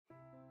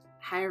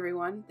Hi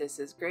everyone, this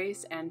is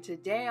Grace, and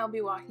today I'll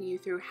be walking you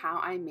through how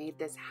I made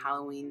this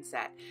Halloween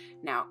set.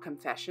 Now,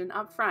 confession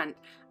up front,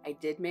 I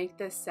did make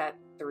this set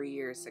 3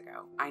 years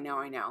ago. I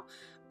know,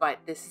 but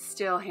this is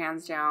still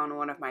hands down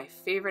one of my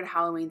favorite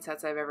Halloween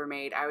sets I've ever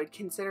made. I would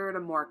consider it a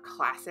more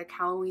classic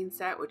Halloween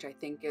set, which I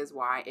think is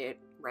why it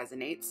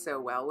resonates so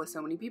well with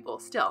so many people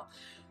still.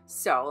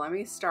 So let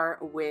me start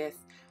with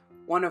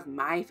one of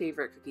my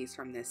favorite cookies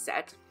from this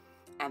set,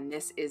 and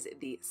this is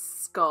the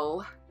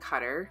skull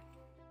cutter.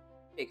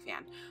 Big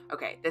fan.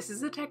 Okay, this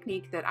is a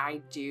technique that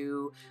I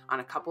do on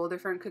a couple of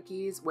different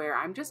cookies where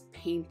I'm just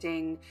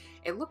painting.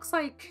 It looks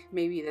like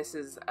maybe this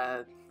is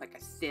like a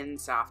thin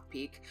soft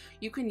peak.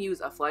 You can use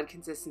a flood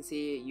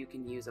consistency, you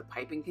can use a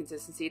piping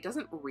consistency. It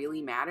doesn't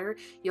really matter.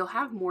 You'll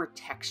have more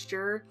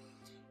texture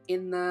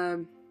in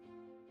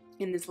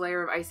this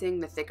layer of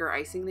icing, the thicker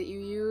icing that you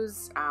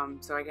use.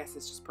 So I guess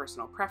it's just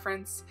personal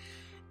preference.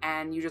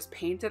 And you just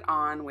paint it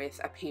on with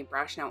a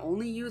paintbrush. Now,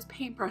 only use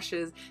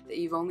paintbrushes that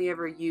you've only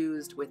ever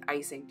used with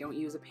icing. Don't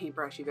use a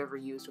paintbrush you've ever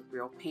used with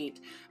real paint.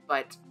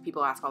 But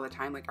people ask all the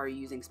time, like, are you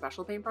using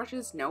special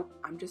paintbrushes? Nope,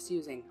 I'm just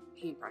using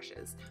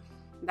paintbrushes.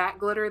 That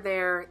glitter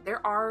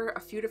there are a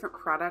few different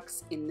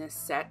products in this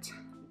set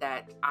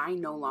that I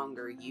no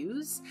longer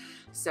use.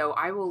 So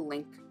I will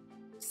link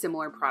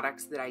similar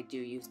products that I do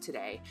use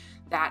today.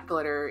 That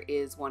glitter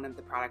is one of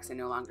the products I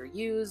no longer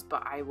use,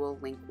 but I will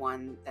link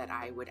one that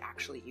I would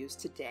actually use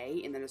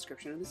today in the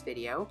description of this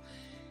video.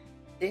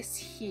 This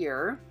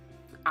here,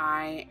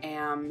 I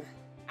am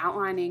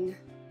outlining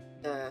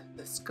the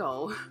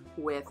skull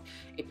with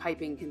a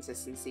piping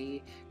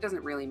consistency. It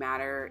doesn't really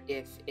matter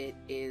if it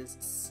is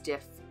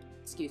stiff,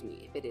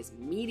 if it is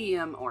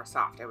medium or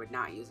soft. I would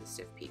not use a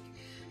stiff peak.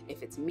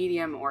 If it's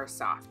medium or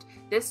soft.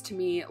 This to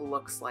me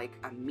looks like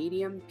a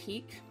medium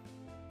peak.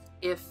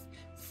 If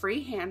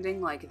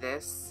freehanding like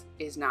this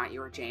is not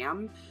your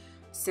jam,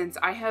 since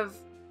I have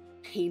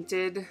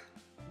painted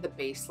the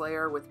base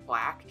layer with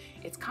black,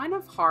 it's kind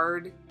of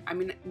hard. I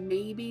mean,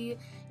 maybe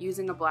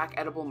using a black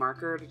edible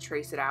marker to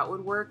trace it out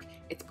would work.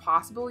 It's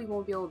possible you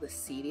won't be able to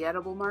see the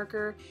edible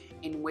marker,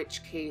 in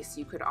which case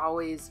you could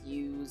always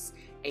use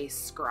a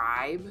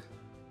scribe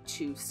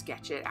to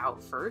sketch it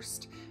out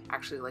first,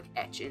 actually like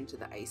etch into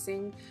the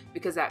icing,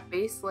 because that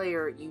base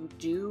layer, you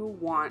do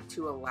want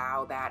to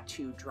allow that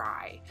to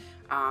dry.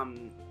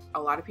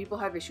 A lot of people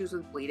have issues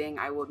with bleeding.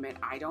 I will admit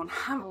I don't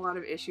have a lot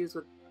of issues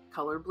with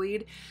color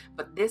bleed,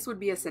 but this would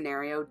be a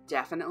scenario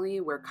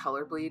definitely where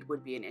color bleed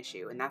would be an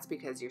issue, and that's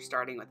because you're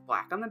starting with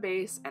black on the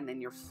base and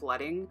then you're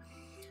flooding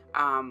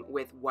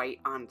with white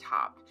on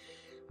top.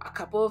 A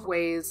couple of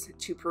ways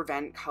to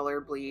prevent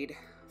color bleed.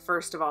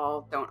 First of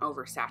all, don't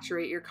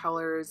oversaturate your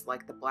colors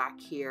like the black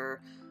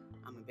here.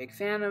 I'm a big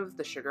fan of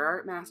the Sugar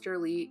Art Master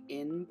Elite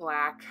in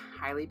black,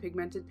 highly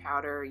pigmented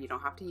powder. You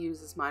don't have to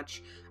use as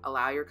much.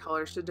 Allow your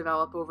colors to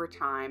develop over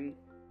time.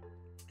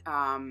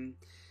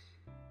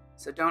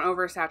 So don't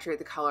oversaturate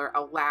the color.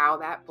 Allow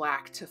that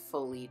black to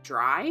fully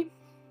dry.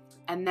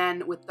 And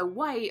then with the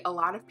white, a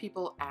lot of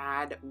people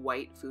add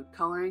white food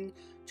coloring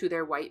to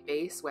their white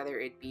base, whether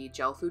it be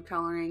gel food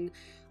coloring,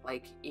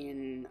 like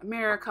in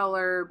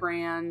AmeriColor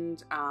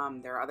brand,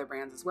 there are other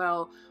brands as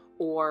well,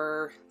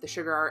 or the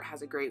Sugar Art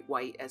has a great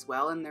white as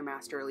well in their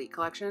Master Elite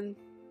collection.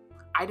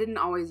 I didn't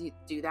always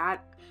do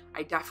that.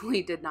 I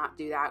definitely did not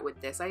do that with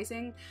this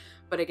icing,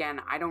 but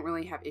again, I don't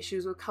really have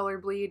issues with color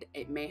bleed.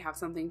 It may have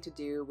something to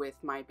do with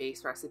my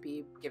base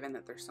recipe, given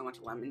that there's so much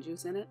lemon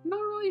juice in it. I'm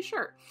not really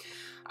sure.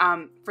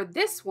 For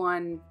this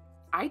one,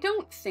 I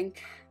don't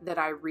think that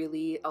I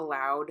really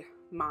allowed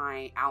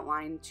my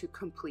outline to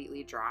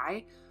completely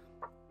dry.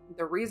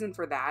 The reason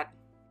for that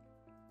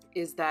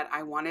is that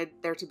I wanted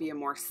there to be a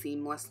more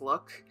seamless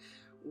look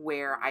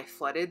where I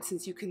flooded.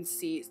 Since you can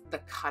see the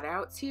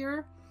cutouts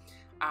here,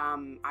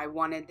 I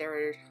wanted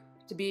there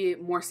to be a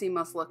more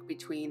seamless look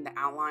between the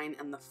outline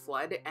and the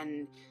flood,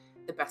 and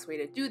the best way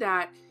to do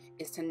that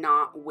is to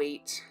not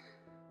wait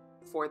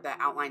for the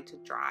outline to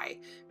dry,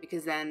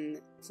 because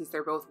then since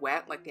they're both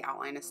wet, like the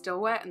outline is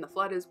still wet and the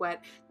flood is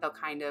wet, they'll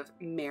kind of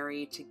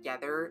marry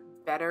together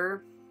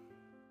better.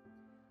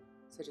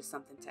 So just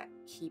something to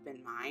keep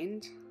in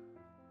mind.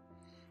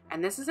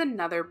 And this is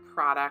another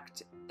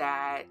product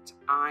that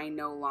I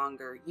no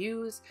longer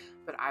use,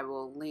 but I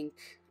will link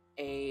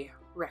a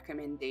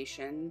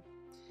recommendation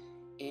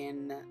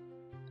in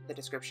the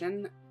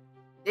description.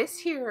 This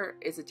here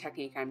is a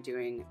technique I'm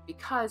doing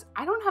because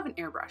I don't have an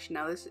airbrush.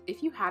 Now this,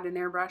 if you had an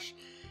airbrush,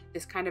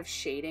 this kind of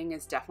shading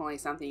is definitely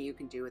something you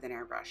can do with an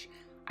airbrush.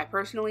 I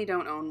personally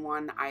don't own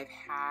one.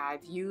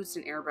 I've used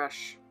an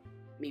airbrush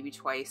maybe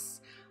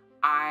twice.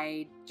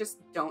 I just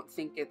don't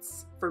think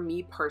it's, for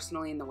me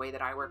personally, in the way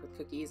that I work with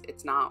cookies,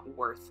 it's not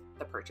worth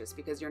the purchase,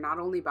 because you're not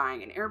only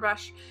buying an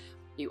airbrush,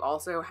 you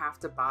also have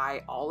to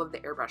buy all of the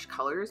airbrush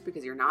colors,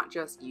 because you're not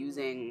just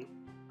using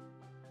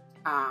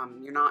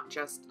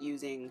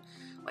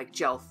like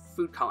gel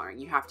food coloring.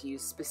 You have to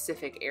use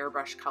specific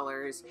airbrush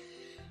colors.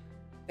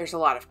 There's a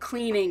lot of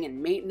cleaning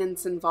and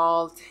maintenance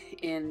involved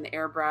in the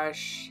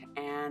airbrush,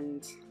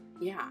 and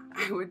yeah,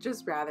 I would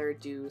just rather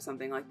do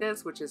something like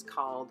this, which is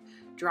called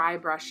dry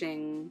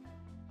brushing.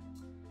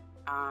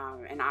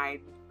 And I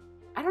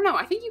don't know,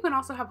 I think you can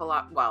also have a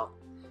lot, well,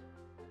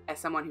 as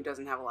someone who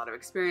doesn't have a lot of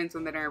experience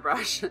with an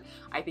airbrush,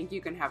 I think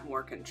you can have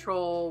more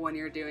control when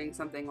you're doing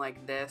something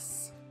like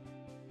this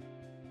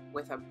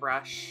with a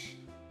brush.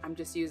 I'm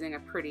just using a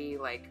pretty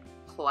like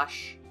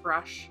plush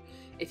brush.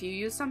 If you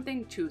use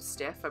something too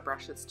stiff, a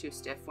brush that's too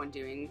stiff when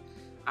doing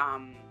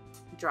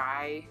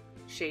dry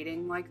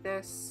shading like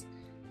this,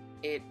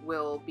 it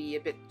will be a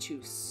bit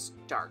too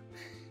stark,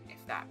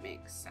 if that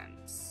makes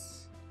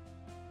sense.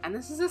 And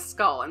this is a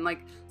skull, and like,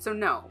 so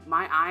no,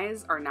 my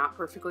eyes are not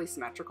perfectly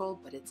symmetrical,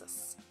 but it's a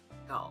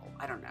skull.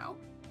 I don't know.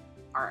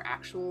 Are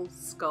actual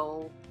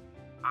skull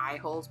eye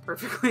holes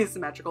perfectly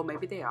symmetrical?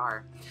 Maybe they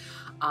are.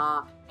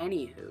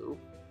 Anywho,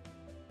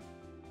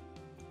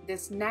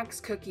 this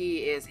next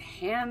cookie is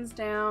hands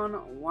down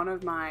one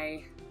of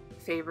my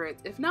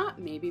favorites, if not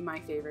maybe my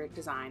favorite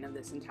design of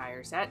this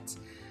entire set.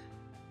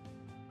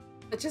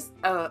 It's just,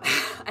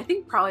 I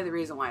think probably the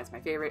reason why it's my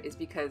favorite is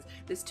because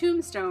this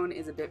tombstone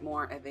is a bit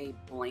more of a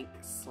blank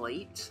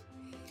slate.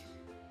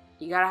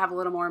 You gotta have a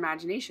little more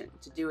imagination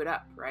to do it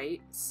up,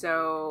 right?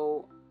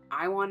 So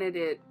I wanted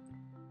it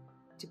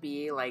to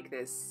be like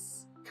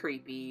this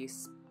creepy,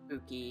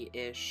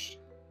 spooky-ish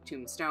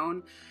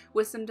tombstone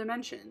with some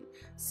dimension.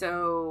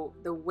 So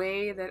the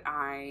way that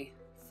I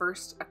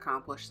first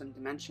accomplished some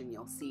dimension,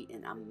 you'll see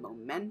in a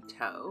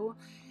momento,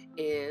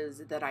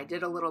 is that I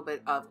did a little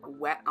bit of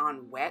wet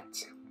on wet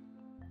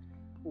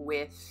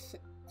with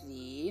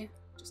the,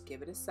 just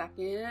give it a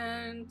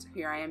second.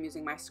 Here I am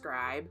using my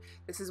scribe.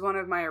 This is one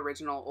of my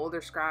original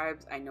older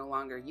scribes. I no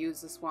longer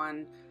use this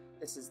one.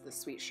 This is the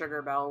Sweet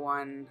Sugar Bell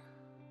one.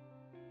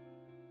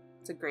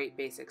 It's a great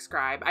basic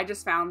scribe. I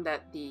just found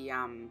that the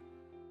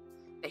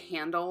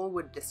handle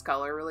would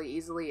discolor really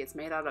easily. It's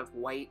made out of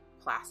white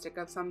plastic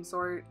of some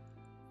sort.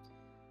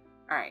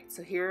 All right,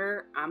 so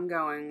here I'm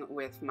going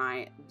with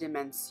my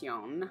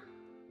dimension.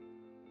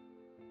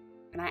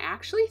 And I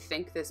actually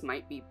think this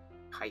might be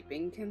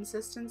piping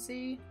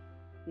consistency.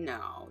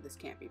 No, this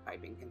can't be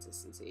piping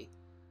consistency.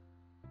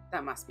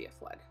 That must be a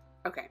flood.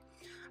 Okay,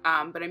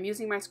 but I'm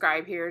using my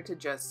scribe here to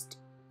just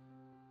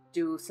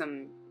do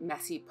some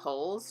messy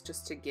pulls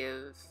just to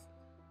give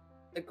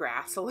the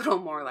grass a little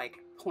more like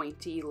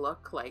pointy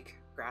look like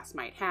grass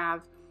might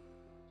have.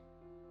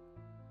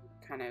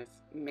 Kind of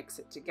mix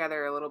it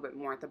together a little bit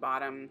more at the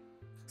bottom.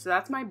 So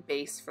that's my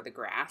base for the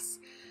grass.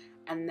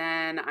 And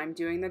then I'm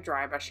doing the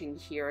dry brushing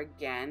here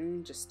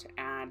again, just to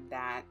add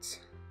that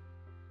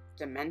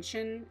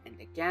dimension. And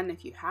again,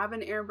 if you have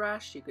an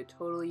airbrush, you could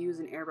totally use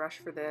an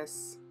airbrush for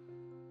this.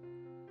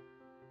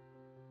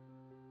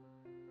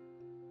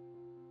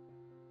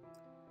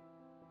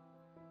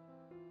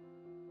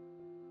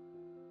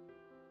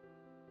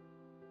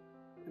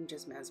 I'm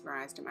just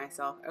mesmerized to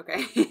myself.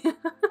 Okay.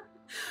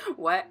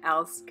 What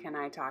else can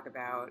I talk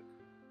about?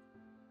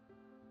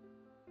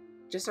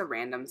 Just a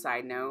random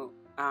side note.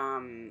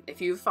 If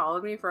you've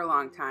followed me for a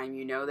long time,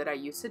 you know that I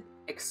used to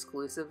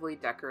exclusively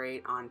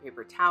decorate on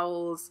paper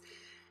towels,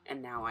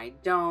 and now I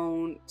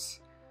don't.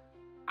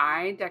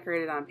 I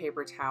decorated on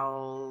paper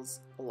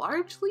towels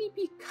largely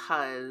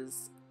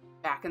because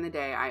back in the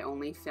day I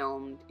only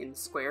filmed in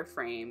square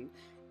frame,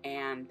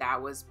 and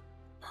that was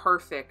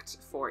perfect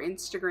for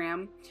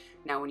Instagram.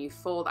 Now when you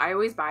fold, I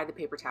always buy the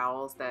paper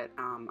towels that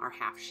are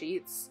half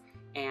sheets,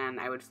 and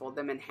I would fold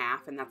them in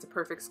half, and that's a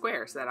perfect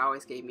square, so that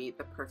always gave me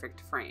the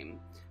perfect frame.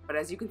 But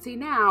as you can see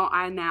now,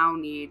 I now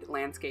need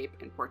landscape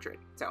and portrait.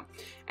 So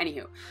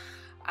anywho,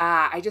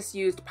 I just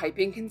used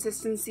piping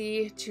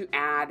consistency to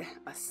add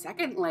a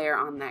second layer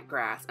on that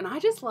grass, and I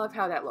just love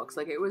how that looks.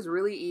 Like, it was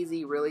really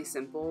easy, really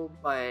simple,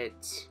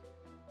 but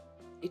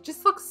it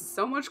just looks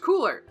so much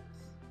cooler.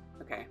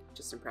 Okay,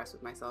 just impressed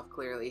with myself,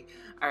 clearly.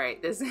 All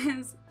right, this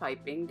is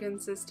piping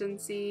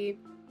consistency.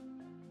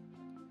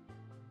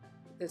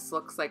 This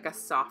looks like a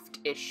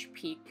soft-ish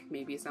peak,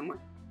 maybe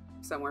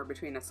somewhere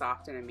between a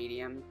soft and a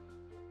medium.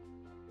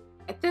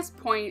 At this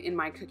point in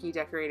my cookie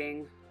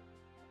decorating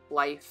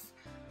life,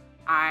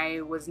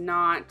 I was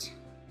not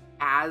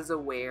as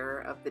aware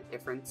of the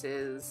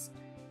differences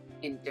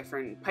in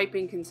different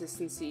piping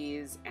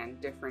consistencies and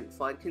different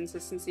flood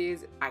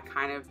consistencies. I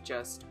kind of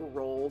just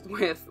rolled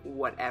with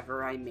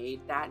whatever I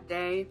made that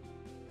day.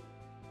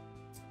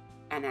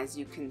 And as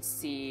you can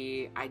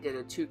see, I did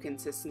a 2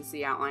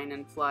 consistency outline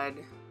in flood.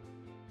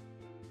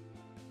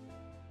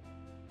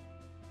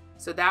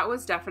 So that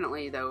was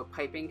definitely the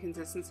piping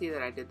consistency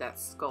that I did that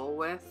skull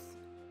with.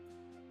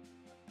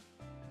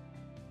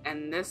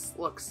 And this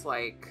looks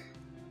like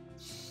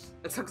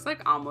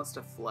almost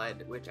a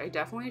flood, which I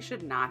definitely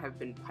should not have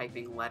been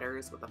piping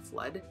letters with a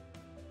flood.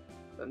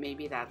 But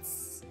maybe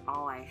that's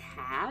all I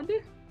had.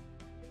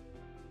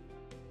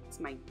 It's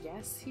my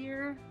guess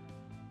here.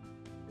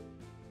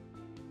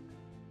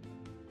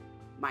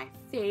 My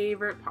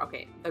favorite part,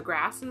 okay, the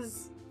grass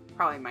is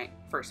probably my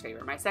first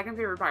favorite. My second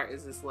favorite part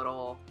is this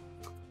little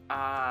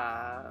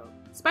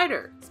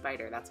spider,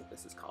 that's what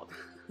this is called.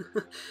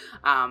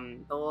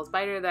 The little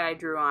spider that I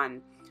drew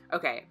on.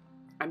 Okay,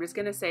 I'm just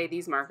going to say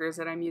these markers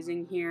that I'm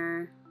using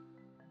here,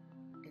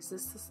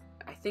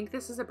 I think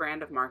this is a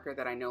brand of marker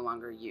that I no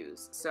longer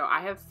use. So I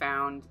have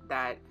found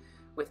that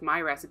with my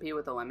recipe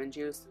with the lemon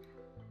juice,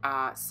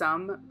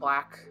 some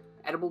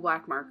edible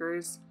black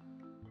markers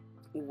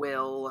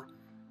will,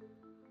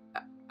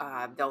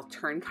 they'll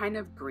turn kind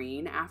of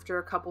green after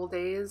a couple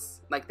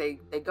days. Like they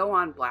go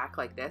on black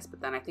like this,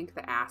 but then I think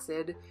the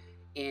acid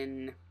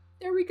in,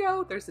 there we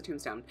go, there's the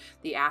tombstone.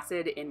 The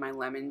acid in my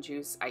lemon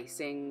juice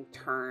icing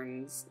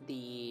turns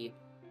the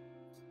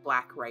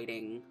black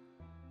writing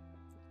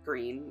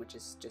green, which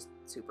is just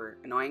super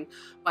annoying.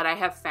 But I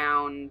have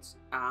found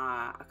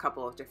a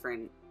couple of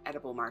different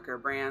edible marker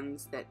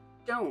brands that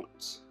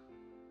don't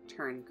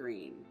turn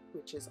green,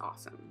 which is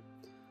awesome.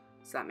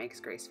 So that makes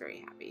Grace very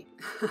happy.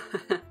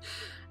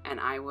 And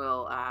I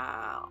will,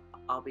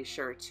 I'll be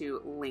sure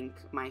to link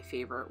my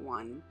favorite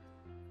one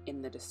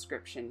in the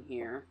description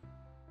here.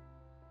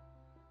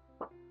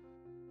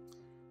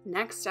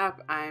 Next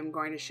up, I'm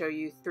going to show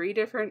you 3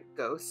 different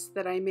ghosts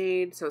that I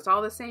made. So it's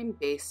all the same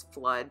base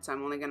flood, so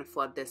I'm only going to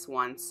flood this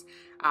once.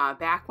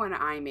 Back when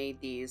I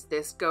made these,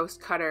 this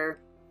ghost cutter,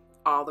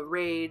 All the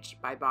Rage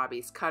by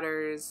Bobby's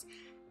Cutters,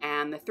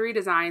 and the 3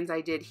 designs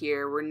I did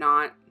here were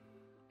not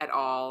at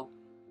all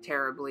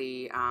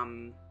terribly,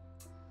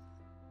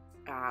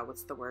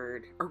 what's the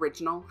word,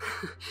 original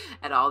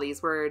at all.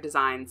 These were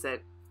designs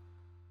that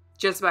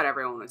just about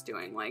everyone was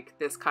doing. Like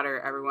this cutter,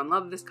 everyone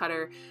loved this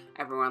cutter,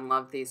 everyone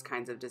loved these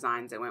kinds of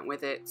designs that went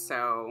with it,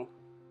 so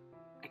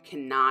I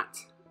cannot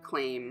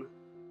claim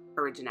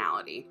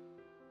originality.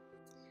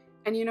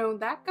 And you know,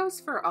 that goes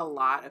for a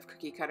lot of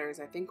cookie cutters.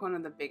 I think one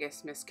of the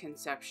biggest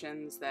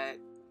misconceptions that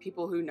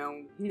people who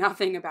know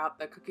nothing about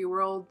the cookie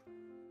world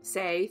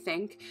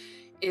think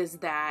is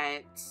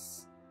that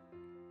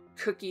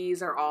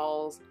cookies are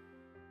all,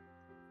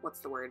 what's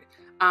the word?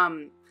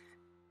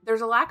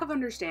 There's a lack of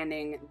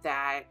understanding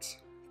that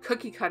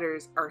cookie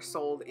cutters are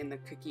sold in the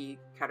cookie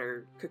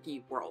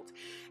world.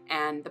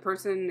 And the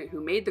person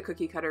who made the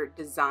cookie cutter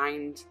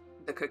designed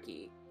the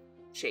cookie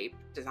shape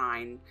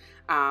design.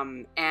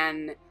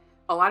 And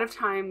a lot of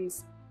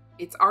times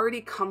it's already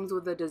comes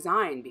with a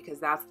design because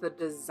that's the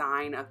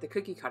design of the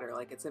cookie cutter.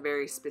 Like it's a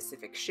very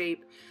specific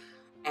shape.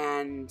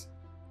 And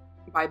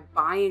by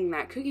buying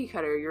that cookie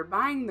cutter, you're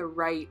buying the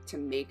right to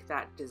make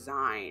that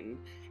design.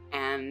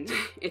 And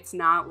it's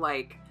not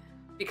like,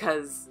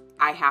 because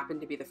I happen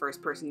to be the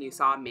first person you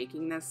saw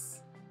making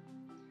this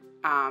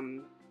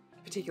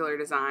particular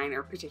design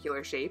or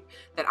particular shape,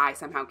 that I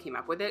somehow came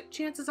up with it.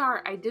 Chances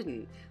are I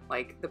didn't.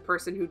 Like the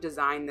person who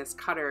designed this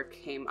cutter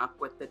came up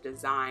with the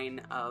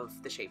design of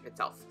the shape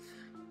itself.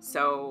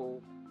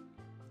 So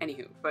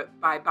anywho, but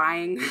by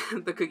buying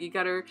the cookie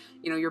cutter,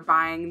 you know, you're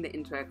buying the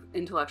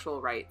intellectual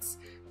rights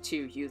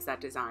to use that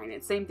design.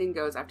 And same thing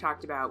goes, I've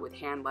talked about with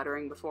hand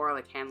lettering before,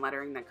 like hand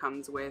lettering that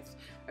comes with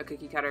a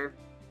cookie cutter.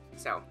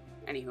 So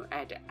anywho,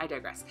 I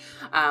digress.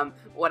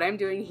 What I'm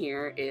doing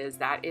here is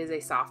that is a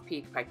soft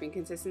peak piping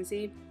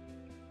consistency,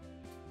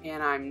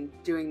 and I'm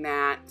doing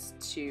that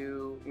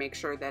to make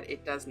sure that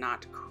it does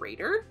not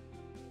crater,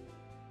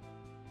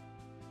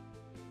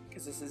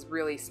 because this is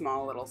really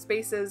small little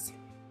spaces.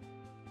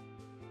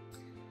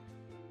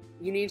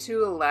 You need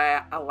to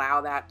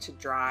allow that to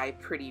dry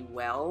pretty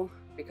well,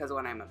 because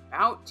what I'm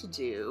about to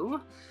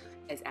do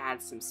is add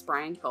some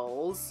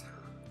sprinkles.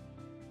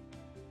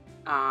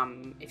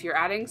 If you're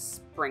adding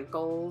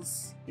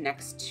sprinkles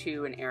next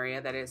to an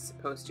area that is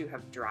supposed to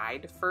have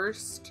dried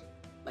first,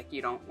 like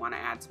you don't want to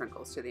add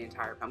sprinkles to the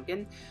entire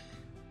pumpkin.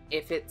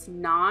 If it's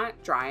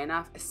not dry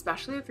enough,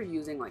 especially if you're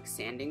using like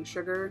sanding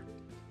sugar,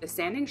 the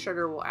sanding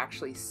sugar will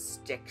actually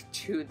stick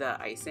to the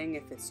icing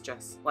if it's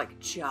just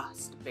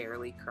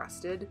barely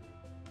crusted.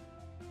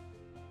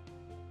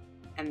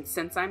 And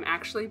since I'm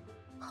actually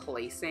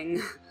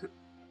placing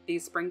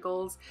these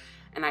sprinkles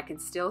and I can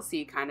still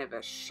see kind of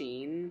a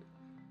sheen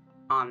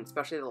on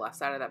especially the left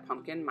side of that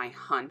pumpkin, my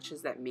hunch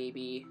is that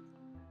maybe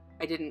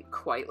I didn't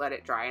quite let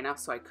it dry enough,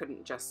 so I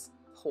couldn't just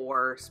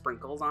pour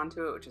sprinkles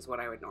onto it, which is what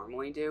I would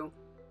normally do.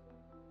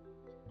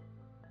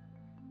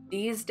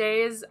 These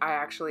days I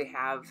actually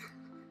have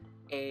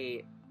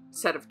a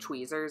set of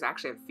tweezers,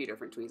 actually I have a few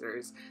different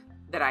tweezers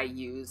that I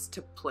use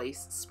to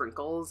place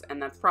sprinkles,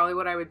 and that's probably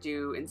what I would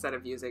do instead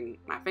of using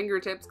my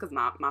fingertips, because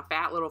my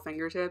fat little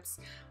fingertips,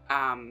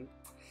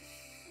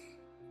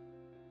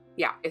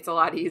 yeah, it's a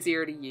lot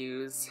easier to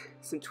use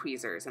some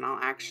tweezers, and I'll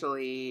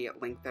actually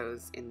link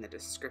those in the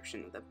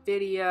description of the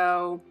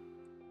video.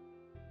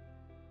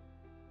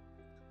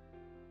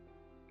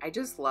 I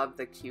just love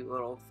the cute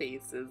little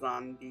faces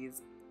on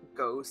these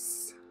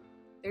ghosts.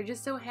 They're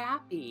just so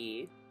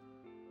happy.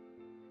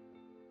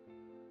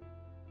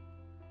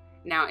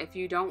 Now, if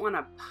you don't want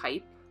to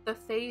pipe the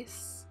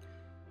face,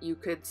 you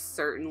could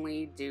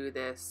certainly do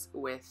this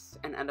with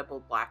an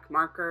edible black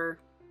marker.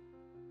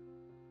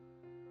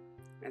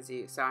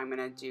 So I'm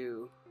gonna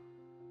do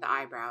the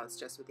eyebrows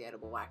just with the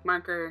edible black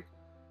marker.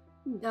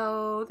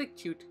 No, the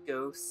cute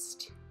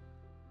ghost.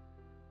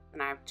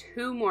 And I have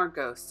 2 more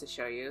ghosts to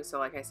show you. So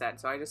like I said,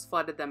 so I just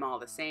flooded them all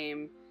the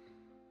same.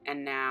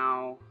 And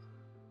now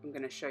I'm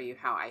going to show you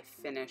how I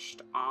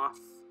finished off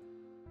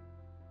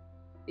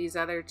these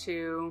other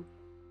two.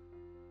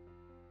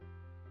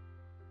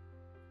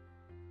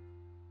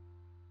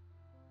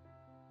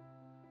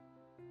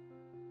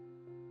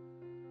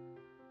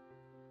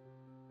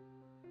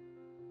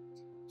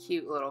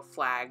 Cute little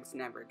flags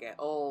never get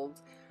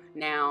old.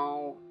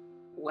 Now,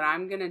 what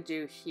I'm gonna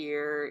do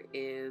here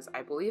is,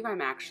 I believe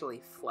I'm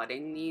actually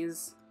flooding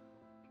these.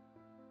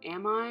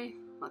 Am I?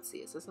 Let's see,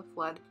 is this a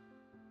flood?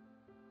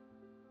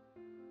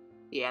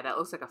 Yeah, that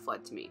looks like a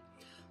flood to me.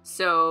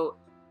 So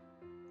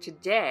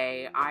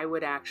today I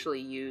would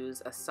actually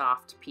use a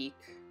soft peak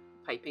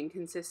piping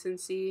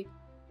consistency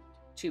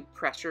to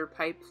pressure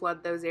pipe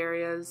flood those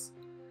areas.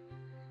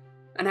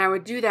 And I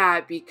would do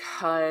that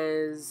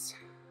because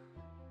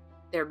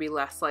there'd be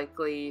less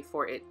likely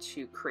for it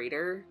to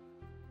crater.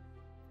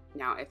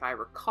 Now, if I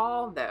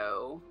recall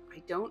though,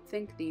 I don't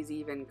think these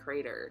even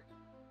crater,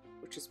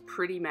 which is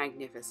pretty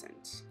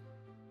magnificent.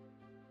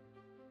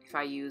 If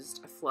I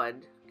used a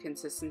flood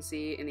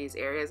consistency in these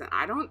areas,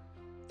 and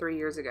 3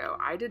 years ago,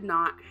 I did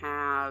not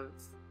have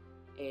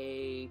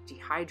a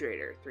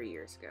dehydrator 3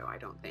 years ago, I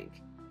don't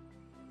think.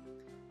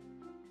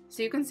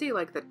 So you can see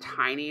like the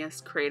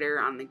tiniest crater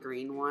on the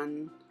green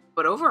one.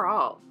 But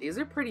overall, these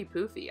are pretty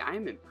poofy. I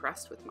am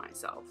impressed with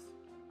myself.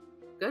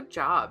 Good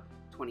job,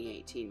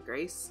 2018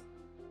 Grace.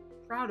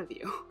 Proud of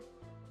you.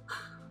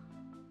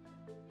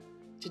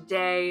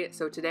 Today,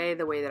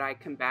 the way that I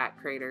combat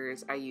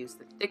craters, I use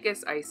the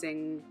thickest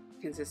icing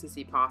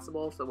consistency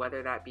possible. So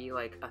whether that be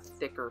like a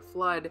thicker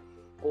flood,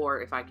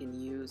 or if I can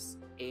use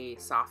a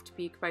soft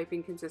peak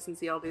piping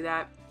consistency, I'll do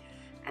that.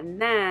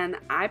 And then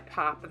I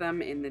pop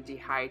them in the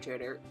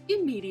dehydrator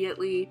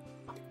immediately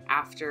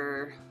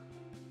after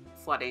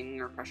flooding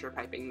or pressure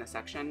piping the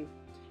section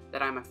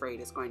that I'm afraid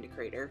is going to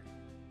crater.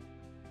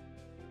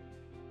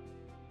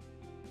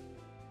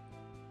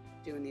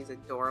 Doing these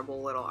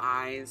adorable little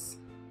eyes.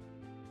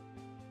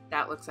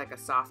 That looks like a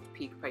soft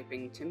peak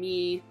piping to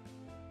me.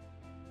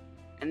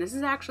 And this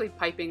is actually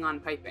piping on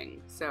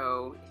piping.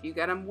 So if you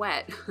get them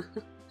wet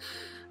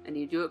and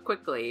you do it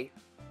quickly,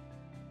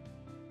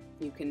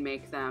 you can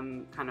make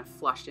them kind of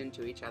flush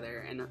into each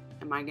other. And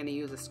am I going to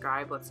use a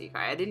scribe? Let's see.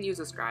 I didn't use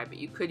a scribe, but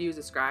you could use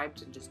a scribe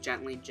to just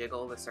gently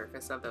jiggle the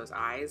surface of those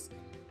eyes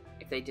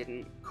if they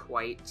didn't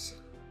quite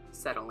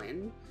settle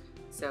in.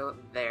 So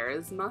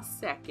there's my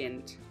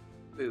second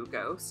boo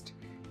ghost.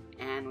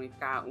 And we've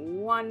got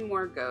one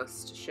more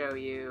ghost to show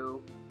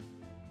you.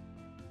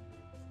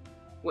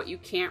 What you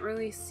can't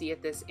really see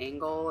at this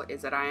angle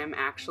is that I am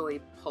actually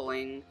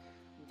pulling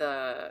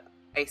the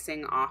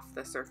icing off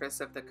the surface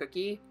of the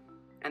cookie.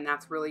 And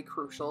that's really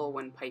crucial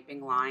when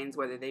piping lines,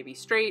 whether they be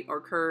straight or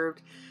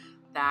curved.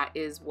 That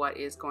is what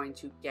is going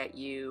to get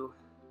you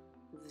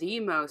the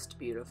most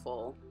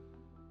beautiful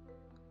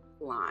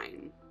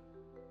line.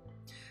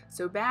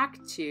 So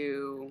back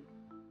to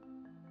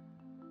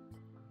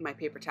my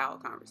paper towel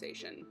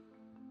conversation.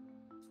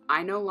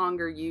 I no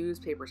longer use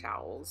paper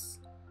towels,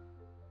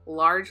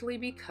 largely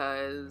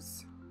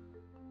because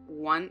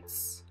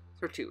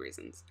for two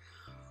reasons.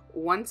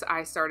 Once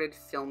I started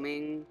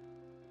filming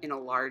in a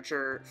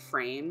larger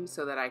frame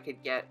so that I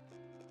could get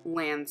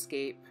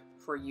landscape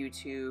for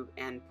YouTube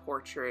and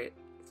portrait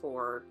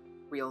for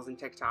Reels and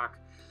TikTok,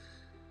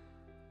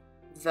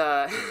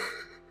 the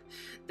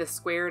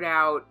squared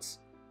out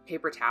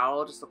paper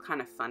towel just looked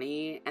kind of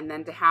funny, and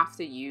then to have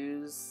to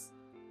use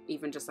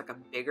even just like a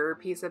bigger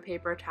piece of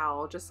paper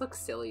towel just looks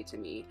silly to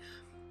me.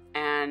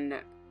 And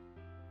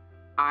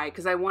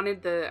because I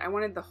wanted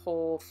the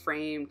whole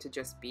frame to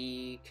just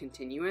be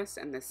continuous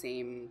and the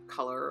same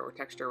color or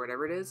texture or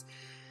whatever it is.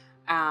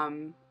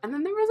 And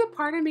then there was a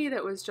part of me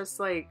that was just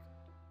like,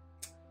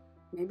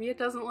 maybe it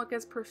doesn't look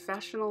as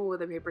professional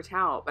with a paper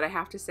towel. But I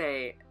have to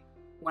say,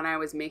 when I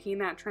was making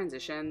that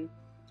transition,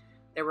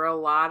 there were a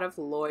lot of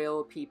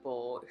loyal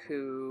people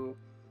who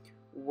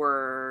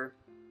were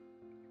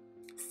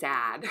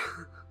sad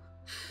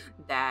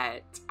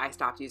that I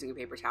stopped using a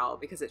paper towel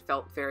because it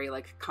felt very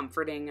like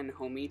comforting and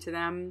homey to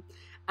them.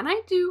 And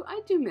I do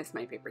miss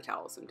my paper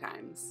towel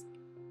sometimes.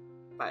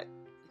 But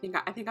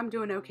I think I'm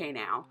doing okay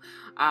now.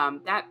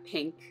 That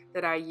pink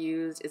that I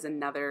used is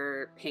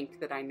another pink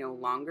that I no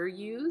longer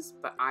use,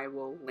 but I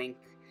will link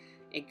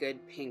a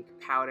good pink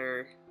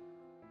powder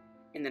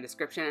in the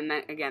description. And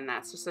that, again,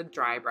 that's just a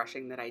dry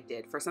brushing that I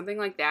did. For something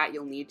like that,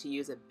 you'll need to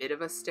use a bit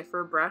of a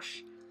stiffer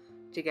brush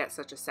to get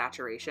such a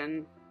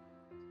saturation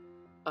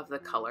of the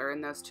color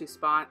in those two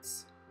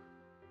spots.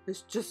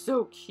 It's just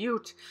so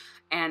cute.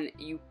 And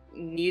you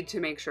need to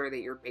make sure that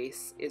your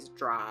base is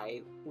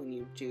dry when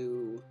you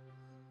do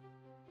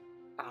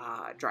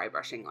dry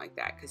brushing like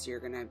that, because you're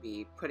going to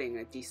be putting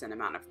a decent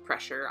amount of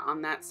pressure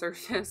on that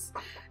surface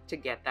to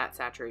get that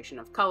saturation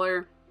of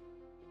color.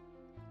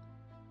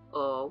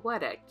 Oh,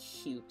 what a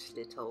cute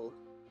little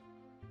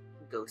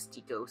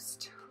ghosty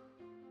ghost.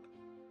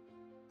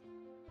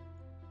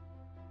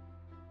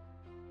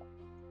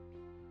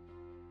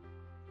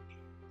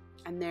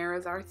 And there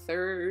is our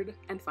third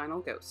and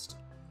final ghost.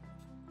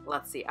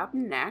 Let's see, up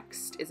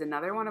next is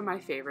another one of my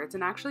favorites,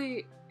 and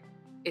actually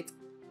it's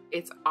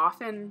it's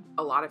often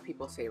a lot of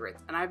people's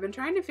favorites, and I've been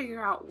trying to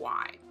figure out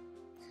why.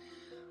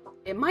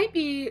 It might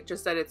be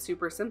just that it's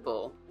super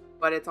simple,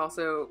 but it's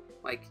also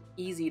like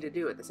easy to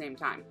do at the same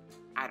time.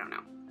 I don't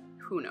know.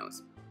 Who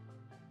knows?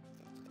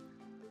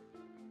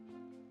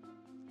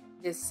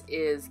 This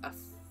is a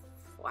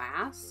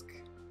flask.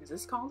 Is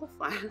this called a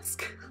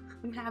flask?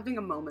 I'm having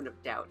a moment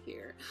of doubt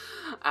here.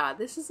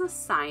 This is a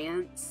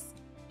science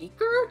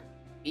beaker?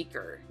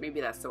 Beaker. Maybe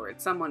that's the word.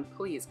 Someone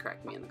please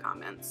correct me in the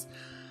comments.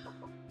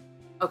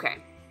 Okay.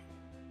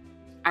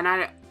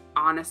 And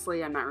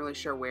honestly, I'm not really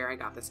sure where I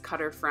got this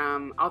cutter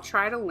from. I'll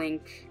try to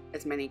link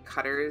as many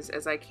cutters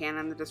as I can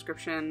in the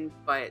description,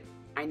 but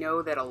I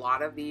know that a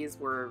lot of these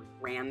were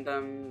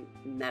random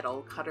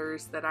metal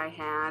cutters that I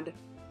had.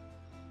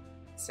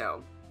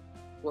 So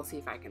we'll see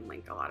if I can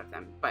link a lot of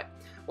them. But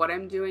what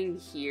I'm doing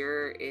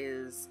here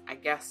is, I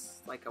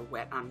guess, like a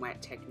wet on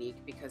wet technique,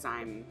 because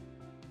I'm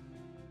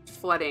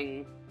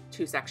flooding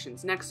two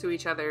sections next to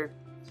each other,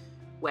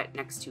 wet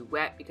next to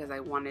wet, because I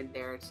wanted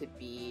there to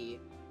be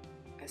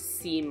a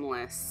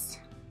seamless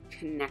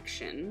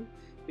connection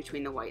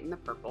between the white and the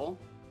purple,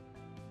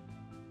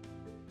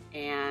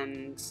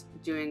 and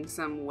doing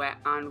some wet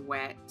on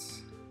wet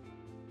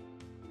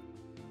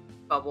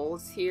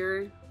bubbles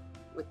here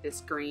with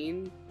this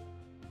green.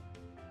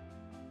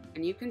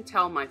 And you can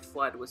tell my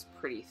flood was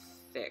pretty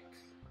thick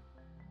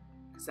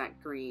because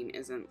that green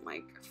isn't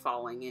like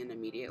falling in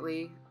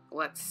immediately.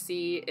 Let's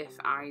see if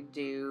I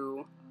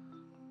do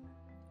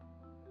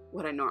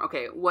what I know.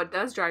 Okay, what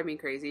does drive me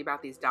crazy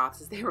about these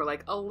dots is they were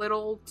like a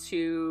little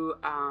too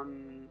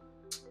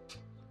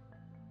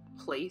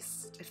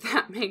placed, if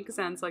that makes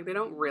sense. Like, they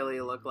don't really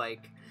look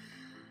like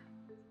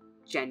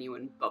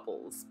genuine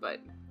bubbles, but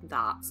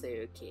that's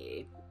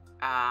okay.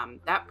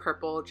 That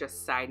purple,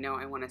 just side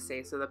note, I want to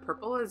say, so the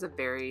purple is a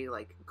very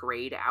like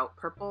grayed out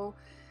purple,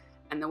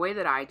 and the way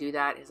that I do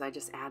that is I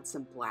just add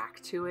some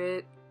black to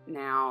it.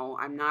 Now,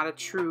 I'm not a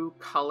true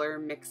color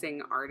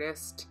mixing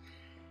artist,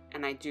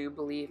 and I do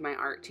believe my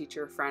art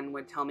teacher friend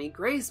would tell me,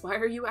 Grace, why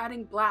are you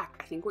adding black?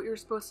 I think what you're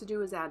supposed to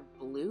do is add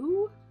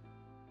blue,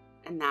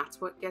 and that's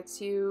what gets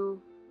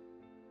you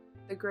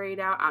the grayed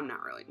out. I'm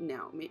not really,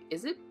 no,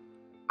 is it?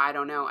 I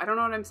don't know. I don't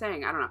know what I'm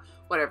saying. I don't know.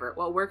 Whatever.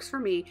 What works for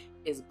me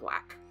is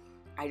black.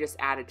 I just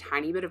add a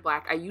tiny bit of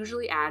black. I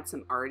usually add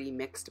some already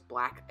mixed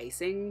black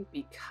icing,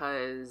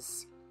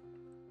 because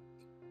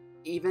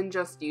even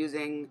just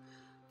using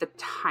the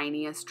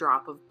tiniest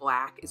drop of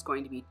black is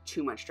going to be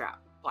too much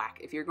black.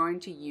 If you're going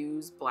to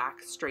use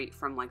black straight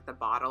from like the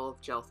bottle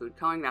of gel food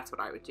coloring, that's what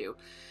I would do.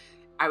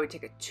 I would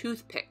take a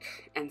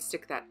toothpick and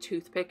stick that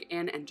toothpick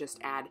in and just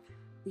add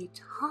the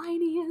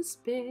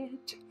tiniest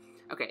bit.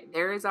 Okay,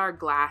 there is our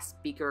glass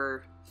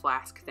beaker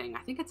flask thing.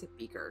 I think it's a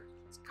beaker.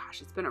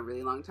 Gosh, it's been a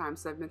really long time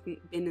since I've been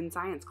in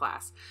science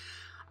class.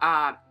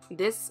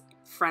 This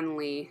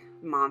friendly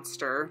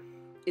monster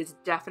is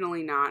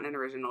definitely not an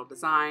original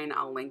design.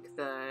 I'll link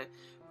the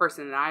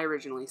person that I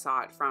originally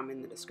saw it from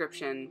in the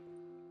description.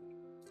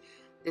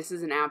 This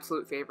is an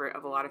absolute favorite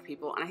of a lot of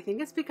people, and I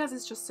think it's because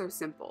it's just so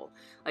simple.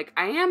 Like,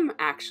 I am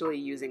actually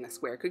using a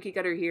square cookie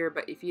cutter here,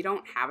 but if you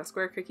don't have a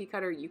square cookie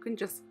cutter, you can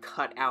just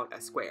cut out a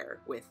square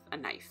with a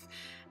knife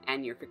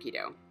and your cookie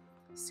dough.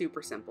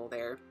 Super simple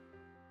there.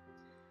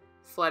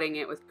 Flooding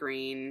it with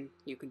green.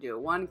 You can do a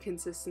 1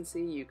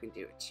 consistency, you can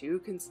do a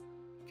 2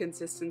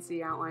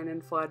 consistency outline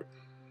and flood.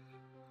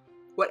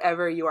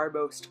 Whatever you are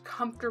most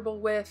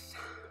comfortable with.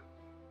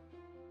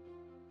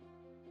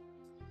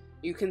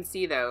 You can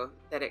see though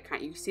that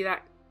you see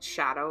that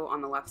shadow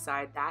on the left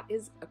side? That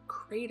is a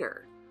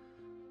crater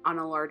on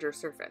a larger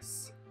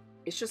surface.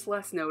 It's just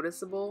less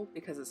noticeable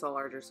because it's a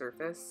larger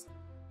surface.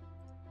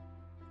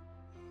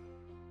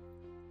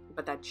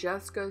 But that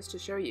just goes to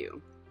show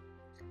you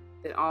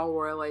that all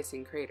royal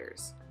icing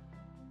craters.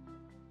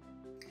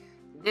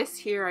 This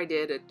here I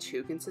did a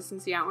 2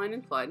 consistency outline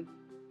and flood.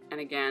 And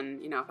again,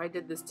 you know, if I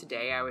did this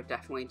today, I would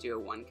definitely do a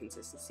 1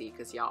 consistency,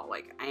 because y'all,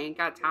 like, I ain't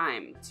got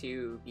time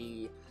to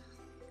be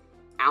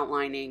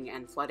outlining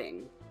and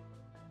flooding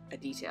a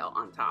detail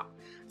on top.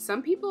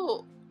 Some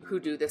people who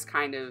do this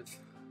kind of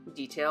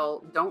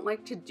detail don't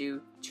like to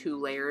do 2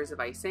 layers of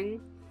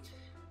icing.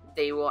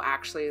 They will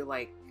actually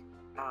like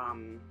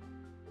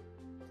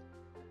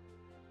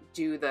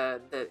do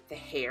the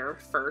hair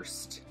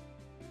first,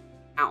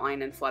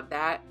 outline and flood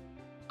that.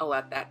 I'll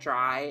let that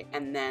dry,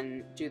 and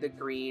then do the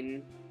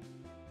green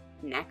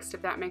next,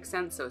 if that makes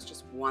sense. So it's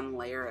just 1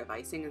 layer of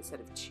icing instead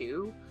of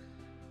 2.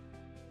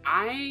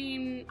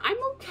 I'm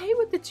okay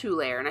with the 2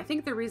 layer, and I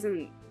think the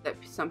reason that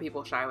some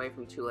people shy away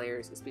from 2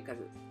 layers is because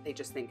they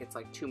just think it's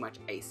like too much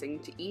icing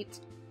to eat,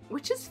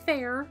 which is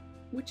fair,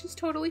 which is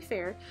totally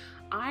fair.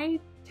 I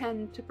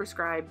tend to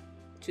prescribe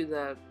to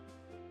the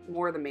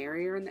more the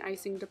merrier in the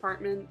icing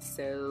department,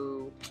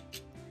 so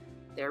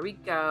there we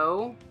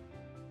go.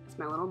 It's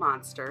my little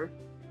monster,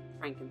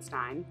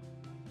 Frankenstein.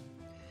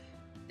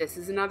 This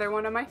is another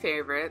one of my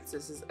favorites.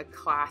 This is a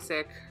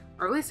classic,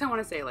 or at least I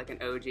want to say like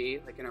an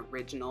OG, like an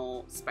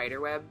original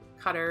spiderweb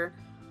cutter.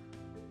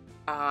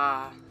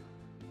 At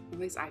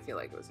least I feel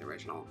like it was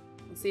original.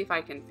 Let's see if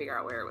I can figure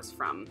out where it was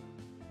from.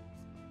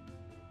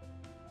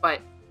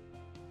 But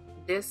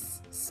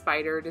this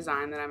spider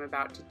design that I'm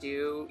about to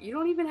do, you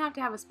don't even have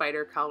to have a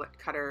spider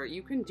cutter.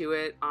 You can do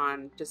it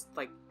on just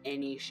like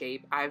any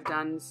shape. I've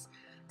done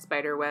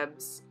spider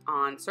webs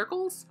on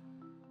circles.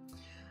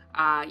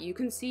 You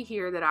can see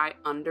here that I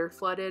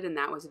underflooded, and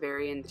that was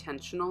very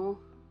intentional.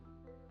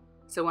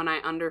 So when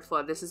I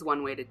underflood, this is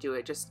one way to do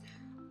it. Just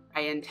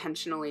I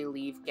intentionally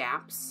leave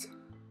gaps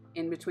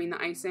in between the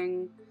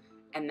icing,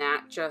 and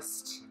that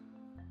just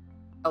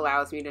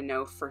allows me to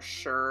know for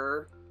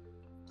sure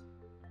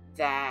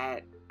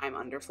that I'm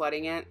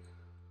underflooding it.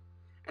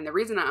 And the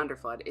reason I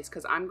underflood is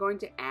because I'm going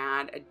to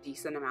add a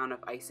decent amount of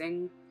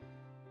icing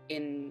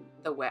in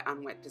the wet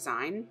on wet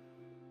design,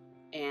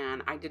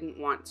 and I didn't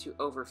want to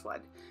overflood.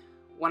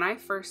 When I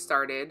first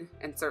started,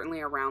 and certainly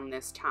around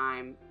this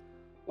time,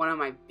 one of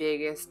my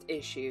biggest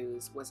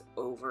issues was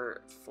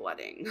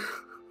overflooding.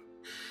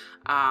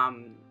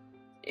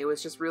 It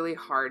was just really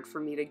hard for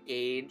me to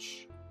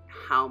gauge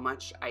how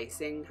much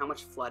icing, how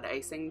much flood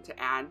icing to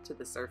add to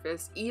the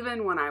surface,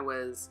 even when I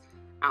was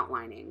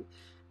outlining.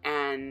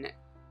 And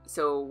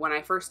so when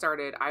I first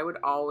started, I would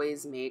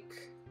always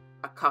make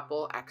a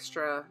couple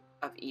extra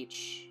of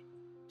each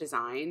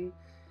design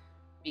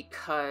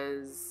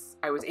because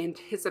I was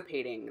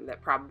anticipating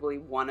that probably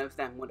one of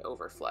them would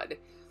overflood.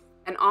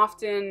 And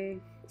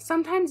often,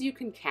 sometimes you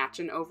can catch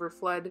an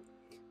overflood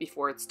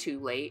before it's too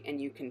late and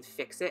you can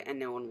fix it and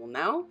no one will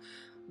know,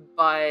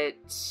 but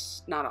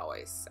not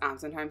always.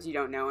 Sometimes you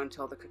don't know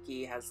until the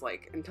cookie has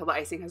until the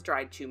icing has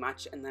dried too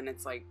much, and then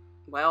it's like,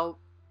 well,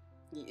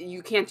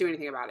 you can't do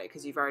anything about it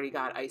because you've already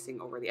got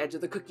icing over the edge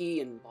of the cookie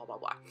and blah, blah,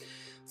 blah.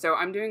 So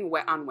I'm doing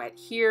wet on wet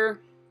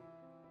here.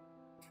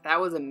 That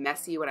was a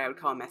messy, what I would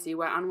call a messy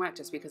wet on wet,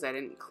 just because I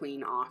didn't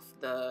clean off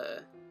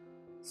the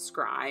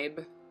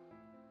scribe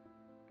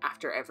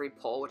after every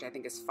pull, which I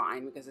think is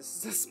fine because this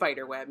is a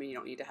spider web and you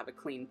don't need to have a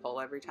clean pull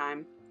every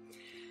time.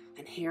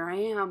 And here I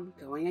am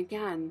going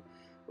again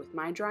with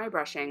my dry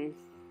brushing.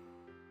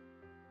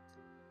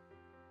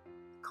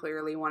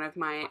 Clearly one of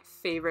my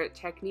favorite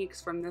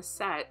techniques from this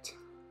set.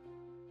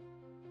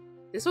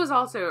 This was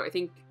also, I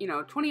think,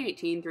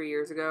 2018, 3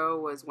 years ago,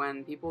 was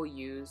when people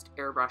used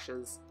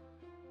airbrushes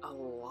a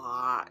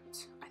lot.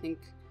 I think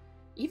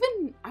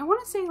even, I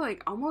want to say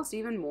almost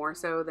even more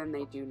so than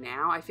they do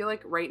now. I feel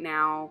like right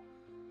now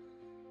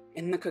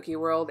in the cookie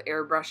world,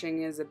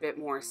 airbrushing is a bit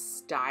more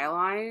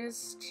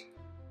stylized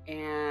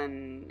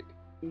and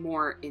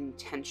more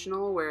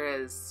intentional,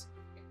 whereas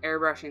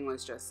airbrushing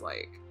was just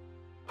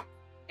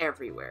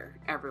everywhere.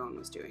 Everyone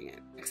was doing it,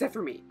 except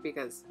for me,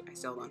 because I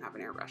still don't have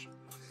an airbrush.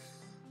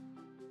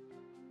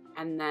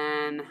 And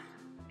then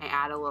I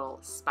add a little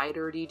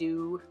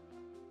spider-de-doo.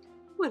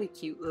 What a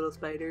cute little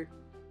spider.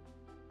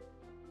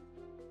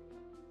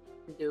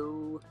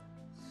 Do.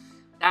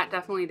 That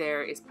definitely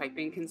there is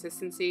piping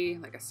consistency,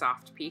 like a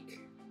soft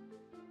peak.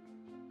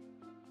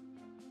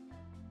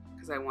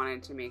 Because I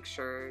wanted to make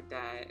sure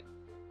that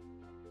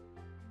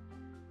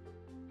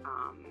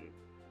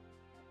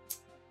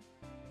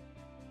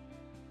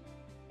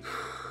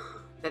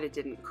that it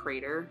didn't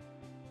crater.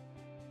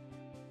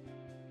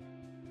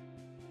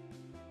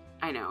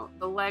 I know,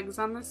 the legs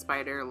on the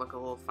spider look a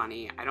little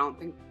funny. I don't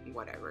think,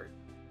 whatever.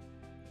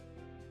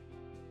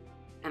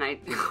 And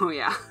oh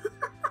yeah.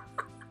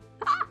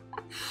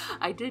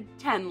 I did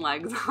 10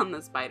 legs on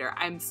the spider.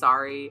 I'm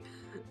sorry.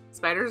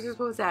 Spiders are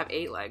supposed to have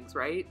 8 legs,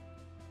 right?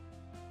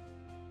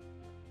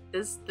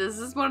 This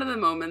is one of the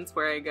moments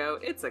where I go,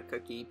 it's a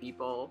cookie,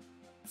 people.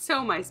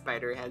 So my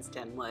spider has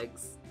 10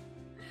 legs.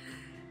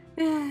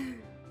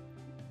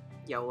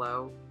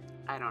 YOLO.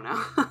 I don't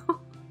know.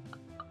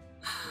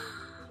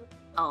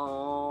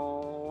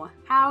 Oh,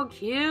 how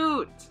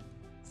cute.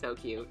 So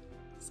cute.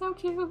 So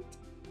cute.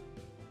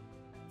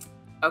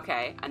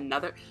 Okay,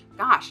 another,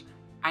 gosh,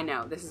 I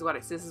know, this is what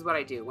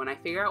I do. When I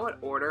figure out what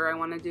order I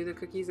want to do the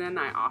cookies in,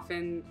 I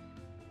often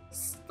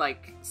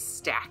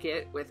stack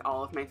it with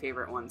all of my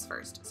favorite ones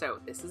first. So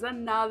this is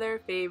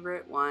another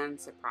favorite one.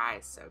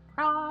 Surprise,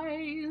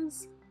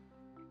 surprise.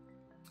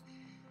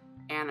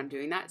 And I'm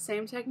doing that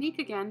same technique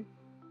again,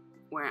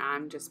 where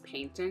I'm just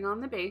painting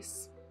on the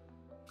base.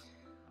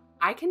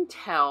 I can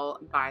tell,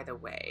 by the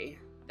way,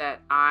 that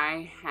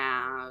I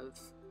have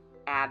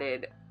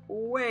added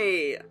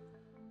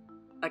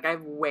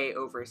I've way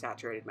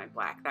oversaturated my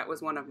black. That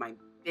was one of my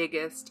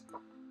biggest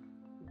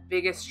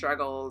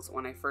struggles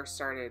when I first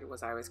started,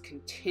 was I was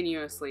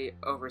continuously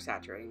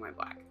oversaturating my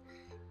black.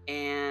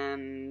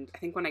 And I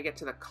think when I get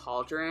to the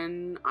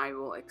cauldron, I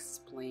will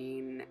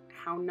explain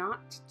how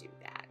not to do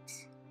that.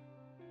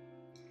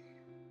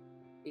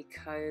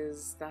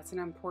 Because that's an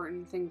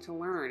important thing to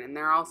learn. And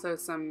there are also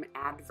some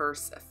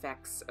adverse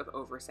effects of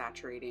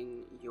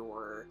oversaturating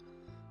your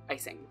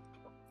icing,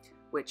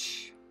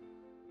 which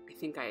I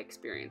think I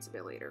experience a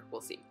bit later.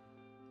 We'll see.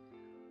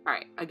 All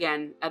right,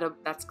 again,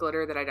 that's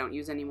glitter that I don't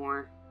use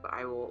anymore, but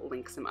I will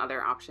link some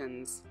other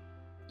options.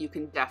 You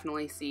can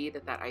definitely see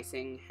that that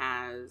icing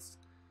has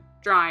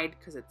dried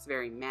because it's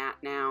very matte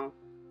now.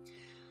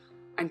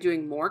 I'm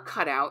doing more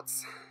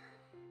cutouts,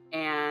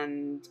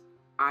 and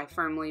I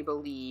firmly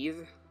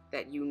believe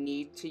that you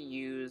need to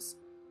use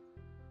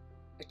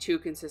a 2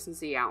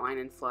 consistency outline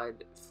and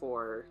flood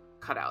for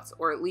cutouts,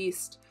 or at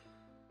least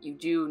you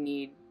do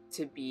need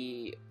to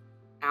be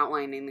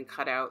outlining the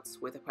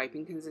cutouts with a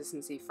piping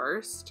consistency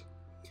first,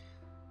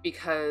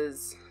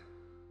 because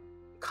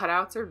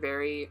cutouts are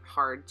very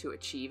hard to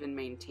achieve and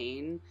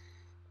maintain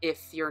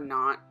if you're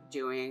not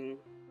doing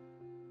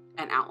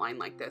an outline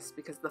like this,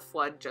 because the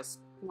flood just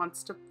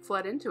wants to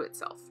flood into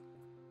itself.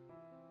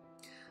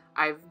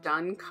 I've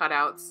done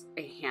cutouts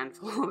a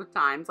handful of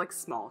times, like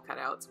small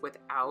cutouts,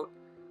 without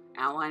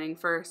outlining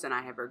first, and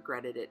I have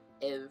regretted it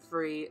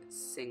every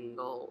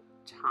single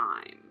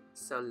time.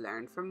 So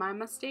learn from my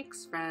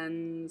mistakes,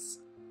 friends.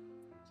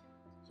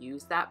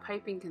 Use that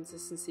piping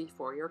consistency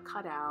for your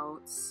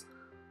cutouts.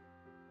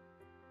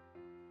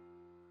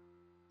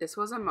 This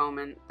was a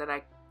moment that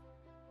I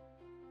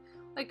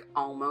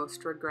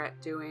almost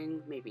regret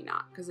doing. Maybe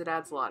not, because it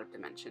adds a lot of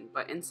dimension.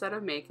 But instead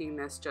of making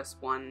this just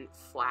one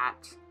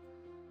flat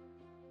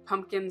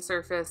pumpkin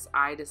surface,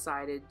 I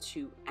decided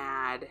to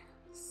add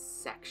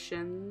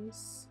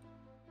sections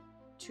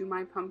to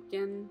my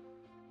pumpkin.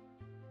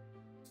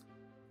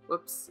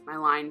 Whoops, my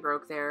line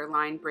broke there.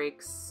 Line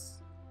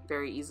breaks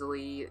very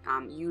easily,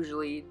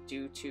 usually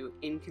due to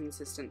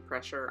inconsistent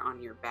pressure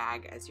on your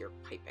bag as you're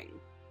piping.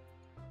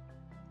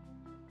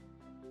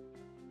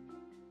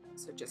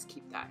 So just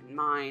keep that in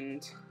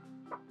mind.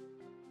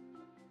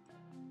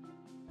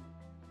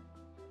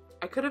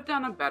 I could have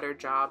done a better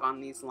job on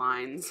these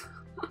lines,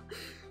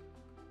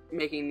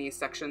 making these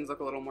sections look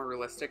a little more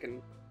realistic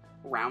and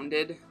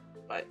rounded,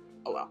 but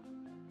oh well.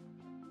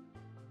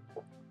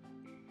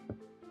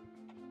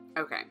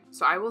 Okay,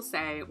 so I will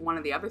say one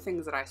of the other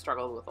things that I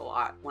struggled with a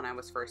lot when I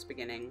was first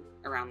beginning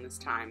around this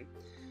time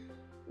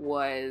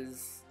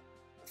was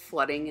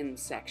flooding in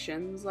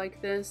sections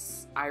like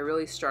this. I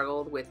really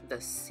struggled with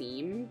the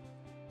seam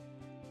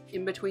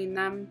in between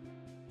them.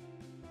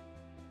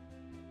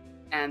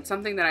 And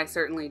something that I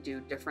certainly do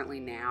differently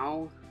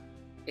now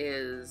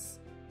is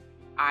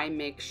I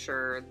make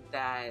sure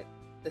that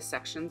the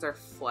sections are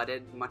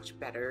flooded much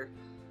better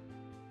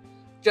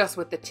just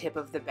with the tip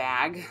of the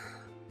bag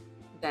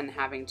than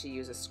having to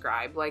use a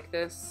scribe like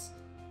this.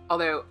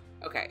 Although,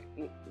 okay,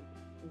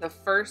 the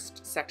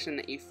first section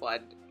that you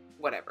flood,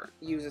 whatever,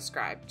 use a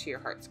scribe to your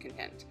heart's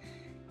content.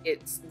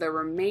 It's the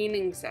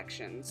remaining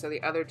section, so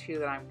the other two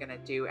that I'm gonna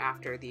do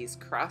after these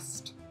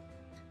crust,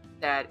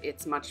 that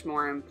it's much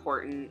more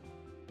important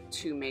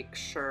to make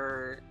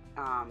sure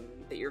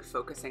that you're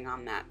focusing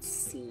on that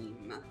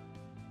seam.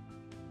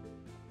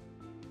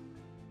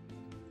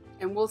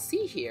 And we'll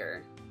see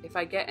here if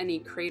I get any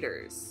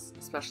craters,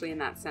 especially in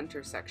that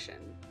center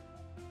section,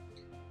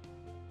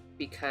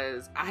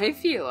 because I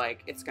feel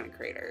like it's gonna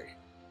crater.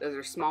 Those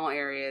are small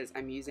areas.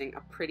 I'm using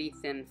a pretty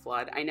thin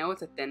flood. I know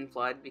it's a thin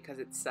flood because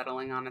it's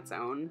settling on its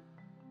own.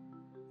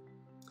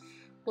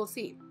 We'll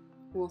see.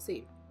 We'll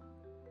see.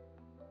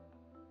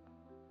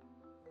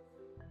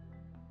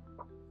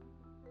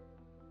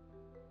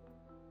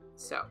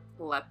 So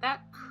let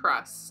that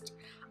crust.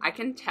 I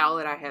can tell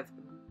that I have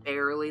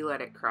barely let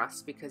it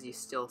crust because you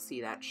still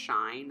see that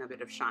shine, a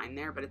bit of shine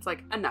there, but it's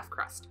like enough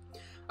crust.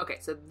 Okay,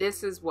 so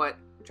this is what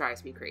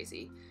drives me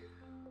crazy.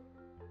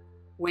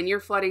 When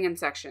you're flooding in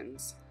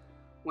sections,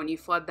 when you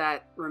flood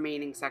that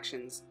remaining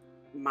sections,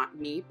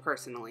 me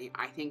personally,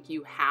 I think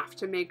you have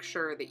to make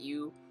sure that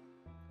you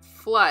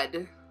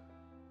flood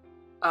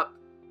up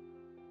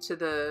to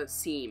the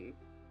seam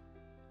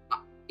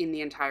in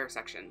the entire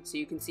section. So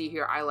you can see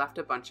here, I left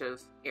a bunch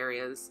of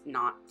areas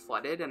not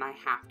flooded, and I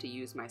have to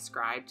use my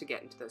scribe to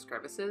get into those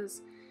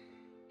crevices.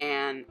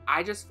 And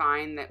I just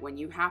find that when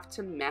you have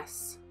to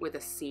mess with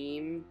a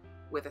seam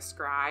with a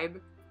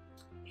scribe,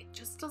 it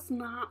just does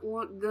not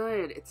look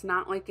good. It's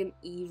not like an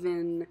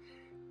even,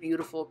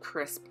 beautiful,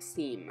 crisp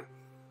seam.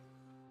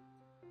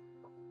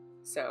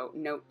 So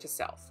note to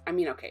self. I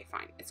mean, okay,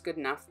 fine. It's good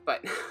enough,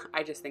 but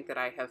I just think that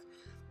I have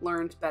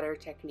learned better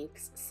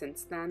techniques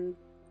since then.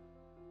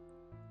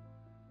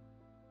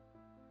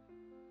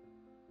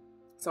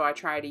 So I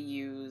try to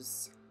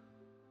use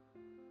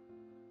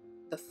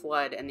the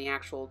flood and the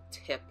actual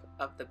tip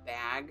of the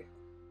bag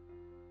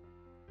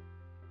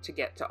to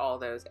get to all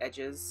those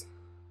edges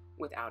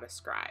without a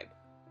scribe.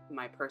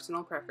 My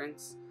personal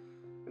preference.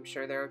 I'm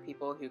sure there are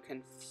people who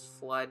can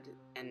flood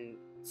and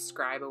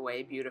scribe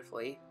away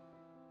beautifully.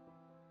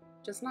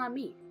 Just not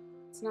me.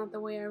 It's not the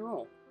way I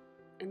roll,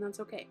 and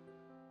that's okay.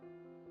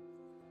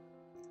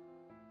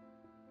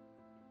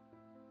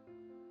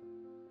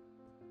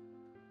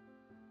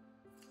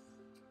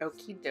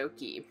 Okie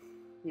dokie.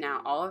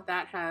 Now all of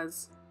that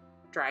has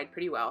dried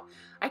pretty well.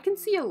 I can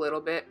see a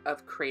little bit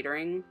of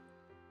cratering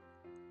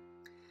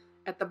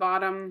at the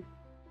bottom,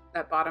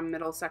 that bottom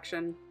middle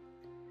section.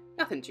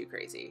 Nothing too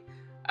crazy.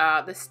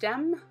 The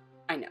stem,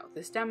 I know,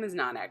 the stem is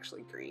not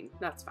actually green.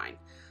 That's fine.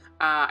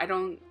 I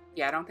don't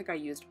think I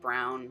used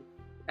brown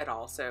at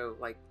all. So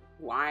like,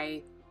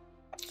 why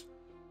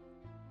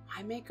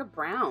make a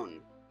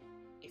brown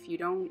if you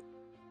don't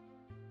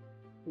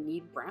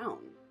need brown?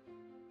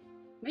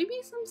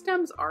 Maybe some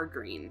stems are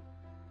green.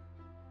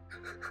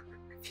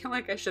 I feel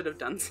like I should have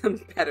done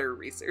some better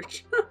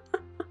research.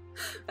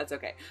 That's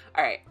okay.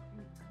 All right.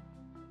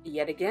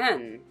 Yet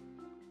again,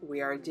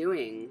 we are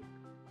doing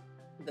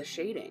the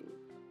shading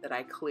that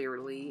I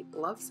clearly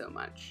love so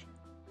much.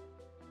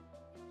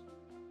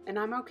 And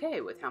I'm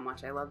okay with how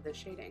much I love this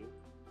shading.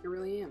 I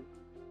really am.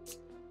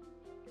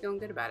 Feeling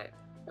good about it.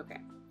 Okay,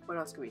 what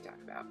else can we talk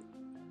about?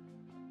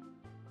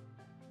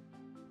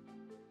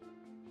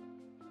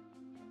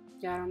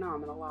 Yeah, I don't know,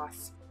 I'm at a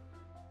loss.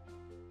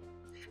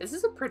 This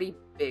is a pretty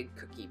big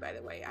cookie, by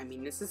the way. I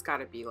mean, this has got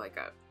to be like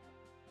a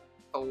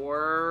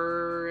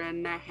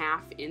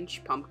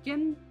 4.5-inch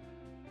pumpkin.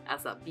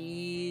 That's a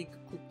big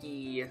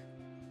cookie.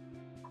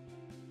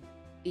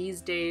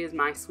 These days,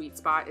 my sweet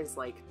spot is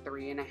like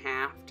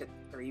 3.5 to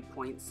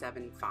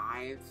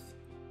 3.75.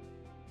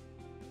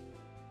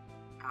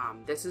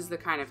 This is the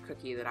kind of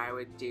cookie that I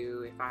would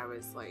do if I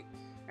was like,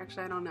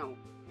 actually, I don't know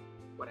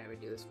what I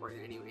would do this for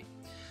anyway.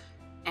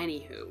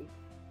 Anywho,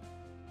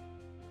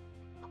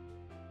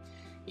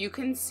 you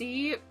can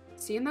see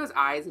in those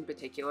eyes in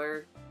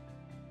particular,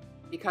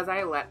 because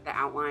I let the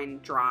outline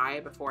dry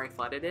before I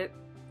flooded it,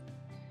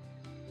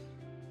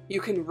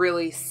 you can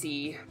really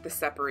see the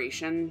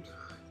separation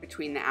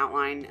between the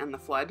outline and the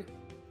flood.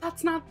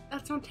 That's not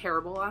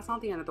terrible. That's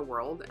not the end of the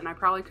world. And I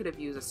probably could have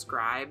used a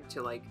scribe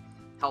to like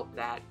help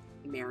that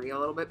marry a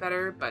little bit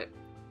better, but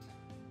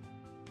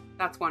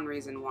that's one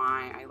reason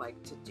why I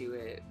like to do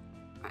it.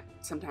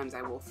 Sometimes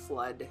I will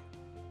flood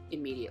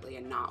immediately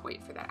and not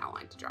wait for that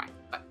outline to dry.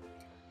 But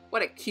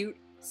what a cute,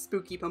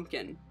 spooky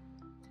pumpkin.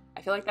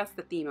 I feel like that's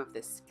the theme of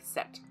this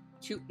set.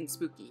 Cute and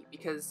spooky.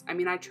 Because, I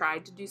mean, I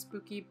tried to do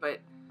spooky, but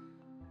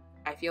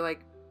I feel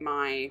like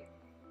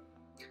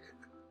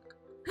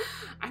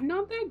I'm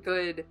not that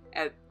good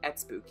at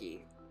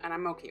spooky. And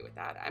I'm okay with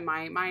that.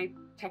 My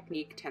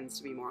technique tends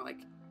to be more like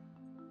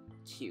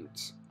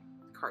cute,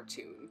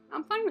 cartoon.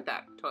 I'm fine with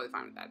that. Totally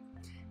fine with that.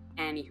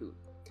 Anywho.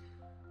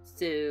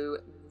 So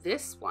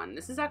this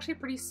is actually a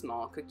pretty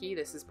small cookie.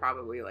 This is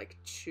probably like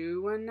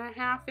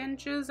 2.5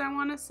 inches, I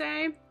want to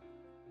say.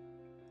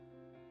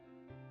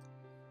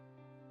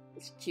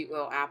 This cute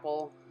little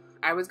apple.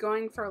 I was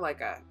going for like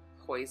a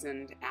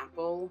poisoned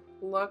apple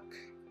look,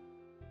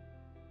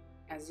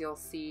 as you'll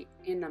see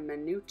in a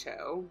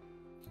minuto.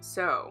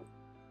 So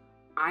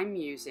I'm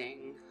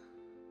using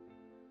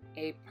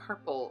a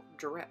purple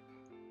drip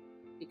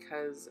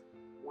because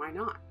why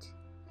not?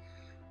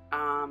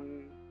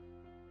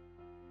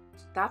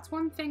 That's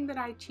one thing that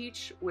I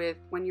teach with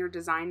when you're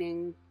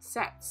designing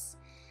sets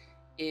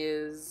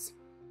is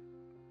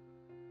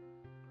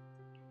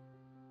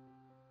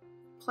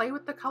play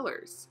with the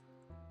colors.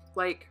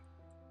 Like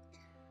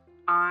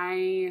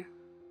I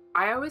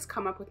always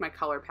come up with my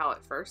color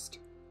palette first,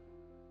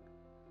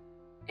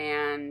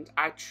 and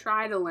I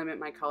try to limit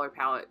my color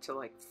palette to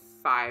like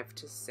 5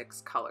 to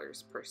 6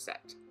 colors per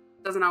set.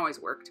 Doesn't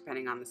always work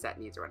depending on the set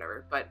needs or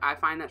whatever, but I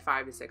find that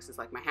 5 to 6 is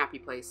like my happy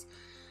place.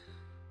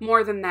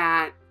 More than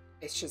that,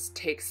 it just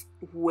takes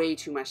way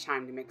too much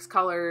time to mix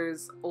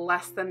colors.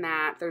 Less than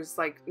that, there's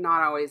like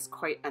not always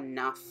quite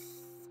enough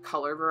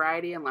color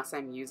variety unless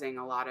I'm using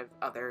a lot of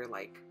other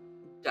like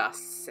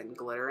dusts and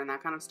glitter and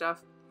that kind of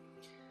stuff.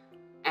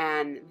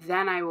 And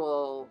then I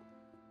will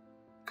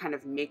kind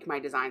of make my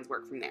designs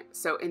work from there.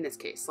 So in this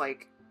case,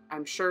 like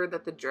I'm sure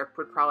that the drip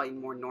would probably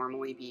more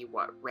normally be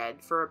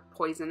red for a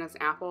poisonous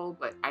apple,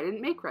 but I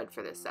didn't make red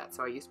for this set,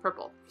 so I used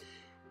purple.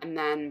 And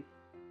then,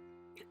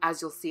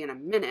 as you'll see in a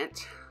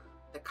minute,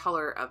 the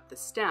color of the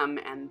stem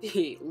and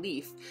the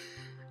leaf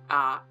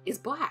is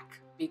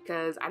black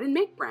because I didn't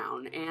make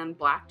brown, and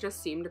black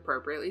just seemed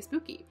appropriately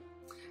spooky.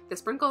 The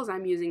sprinkles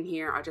I'm using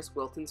here are just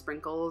Wilton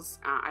sprinkles.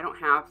 I don't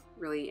have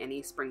really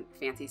any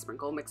fancy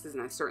sprinkle mixes,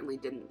 and I certainly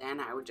didn't then.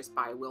 I would just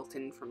buy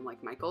Wilton from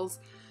like Michael's.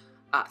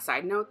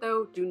 Side note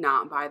though, do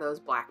not buy those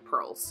black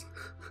pearls.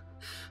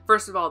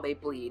 First of all, they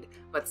bleed,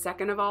 but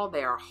second of all,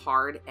 they are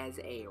hard as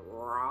a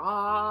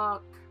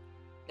rock.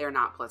 They're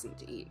not pleasant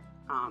to eat.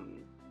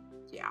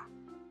 Yeah,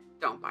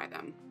 don't buy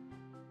them.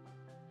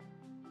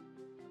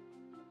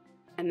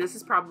 And this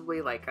is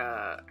probably like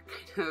a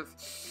kind of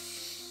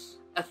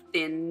a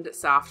thinned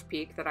soft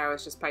peak that I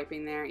was just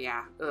piping there.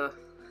 Yeah, ugh.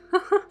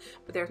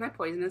 But there's my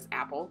poisonous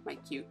apple, my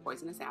cute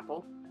poisonous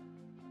apple.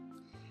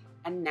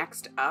 And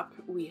next up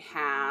we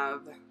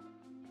have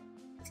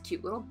this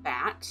cute little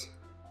bat.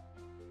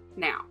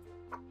 Now,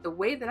 the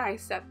way that I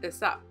set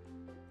this up,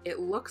 it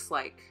looks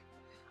like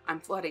I'm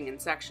flooding in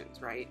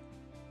sections, right?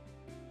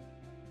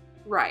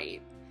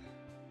 Right.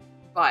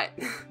 But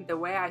the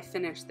way I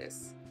finish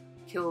this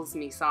kills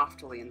me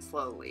softly and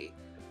slowly,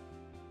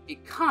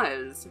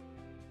 because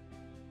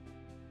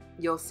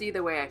you'll see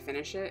the way I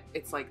finish it,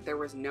 it's like there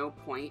was no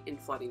point in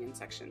flooding in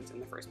sections in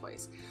the first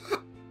place.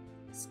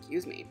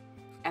 Excuse me.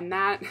 And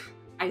that,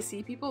 I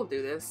see people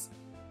do this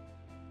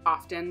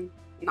often,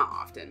 not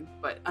often,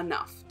 but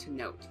enough to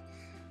note.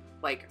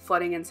 Like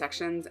flooding in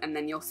sections, and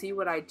then you'll see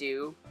what I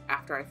do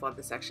after I flood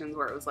the sections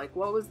where it was like,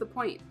 what was the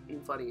point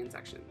in flooding in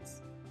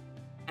sections?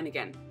 And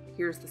again,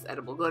 here's this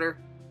edible glitter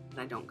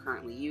that I don't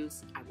currently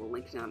use. I will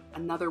link to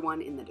another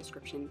one in the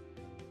description.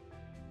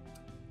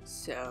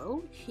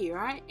 So here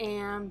I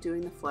am doing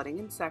the flooding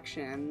in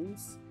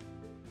sections.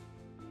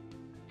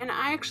 And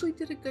I actually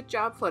did a good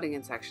job flooding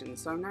in sections,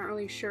 so I'm not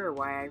really sure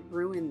why I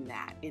ruined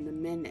that in a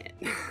minute.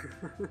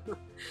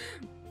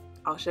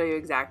 I'll show you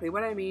exactly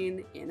what I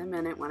mean in a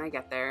minute when I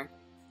get there.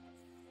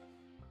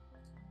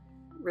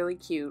 Really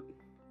cute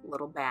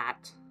little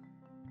bat.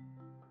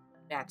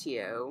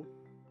 Batio.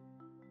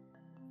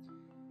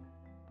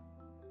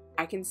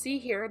 I can see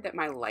here that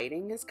my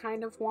lighting is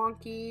kind of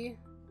wonky.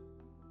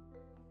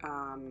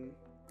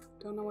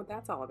 Don't know what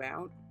that's all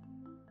about.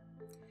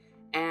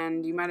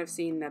 And you might have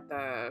seen that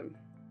the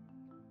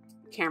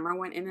camera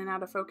went in and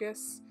out of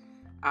focus.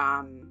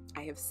 I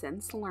have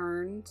since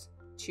learned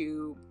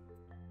to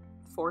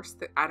force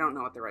I don't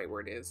know what the right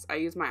word is. I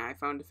use my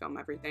iPhone to film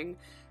everything.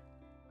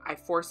 I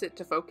force it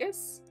to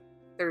focus.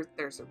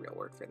 There's a real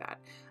word for that.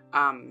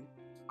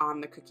 On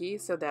the cookie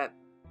so that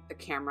the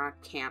camera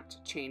can't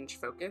change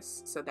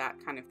focus, so that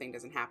kind of thing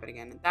doesn't happen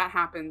again. And that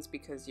happens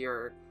because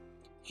your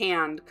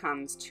hand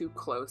comes too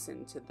close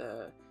into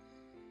the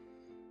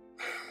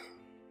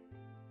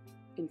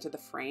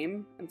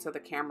frame, and so the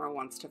camera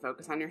wants to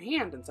focus on your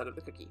hand instead of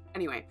the cookie.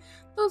 Anyway,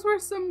 those were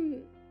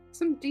some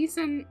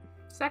decent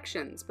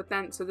sections, but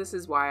then, so this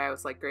is why I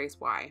was like, Grace,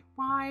 why?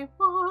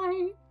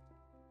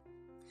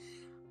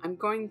 I'm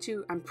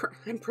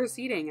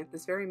proceeding at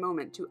this very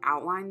moment to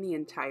outline the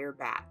entire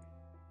bat.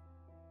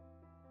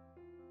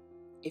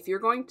 If you're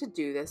going to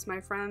do this, my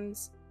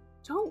friends,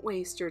 don't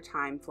waste your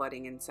time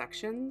flooding in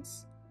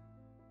sections.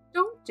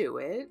 Don't do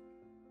it.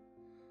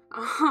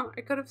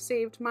 I could have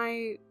saved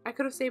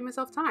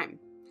myself time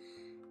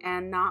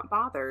and not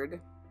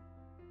bothered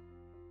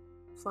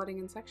flooding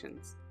in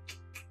sections.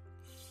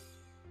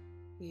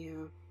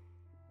 Yeah.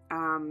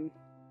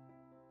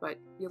 But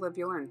you live,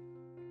 you learn.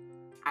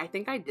 I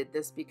think I did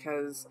this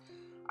because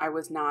I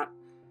was not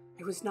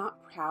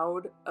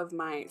proud of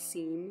my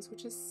seams,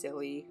 which is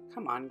silly.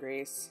 Come on,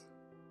 Grace.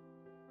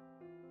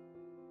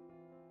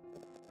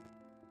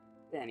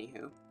 But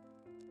anywho,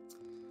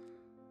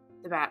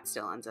 the bat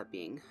still ends up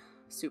being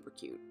super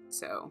cute,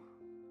 so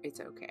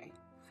it's okay.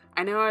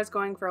 I know I was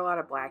going for a lot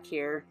of black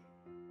here.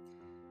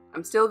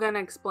 I'm still gonna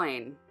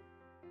explain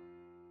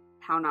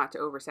how not to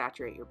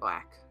oversaturate your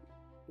black.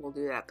 We'll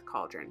do that at the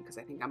cauldron, because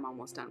I think I'm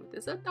almost done with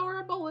this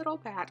adorable little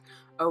bat.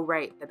 Oh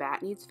right, the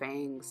bat needs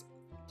fangs.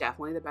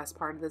 Definitely the best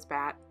part of this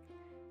bat.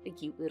 The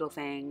cute little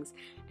fangs.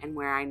 And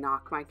where I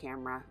knock my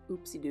camera.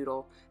 Oopsie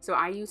doodle. So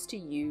I used to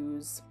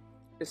use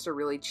just a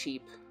really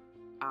cheap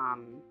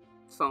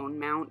phone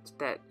mount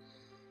that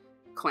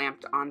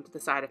clamped onto the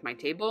side of my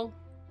table.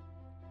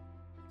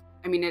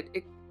 I mean,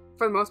 it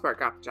for the most part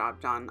got the job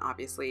done.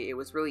 Obviously, it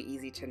was really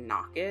easy to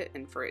knock it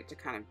and for it to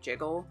kind of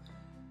jiggle.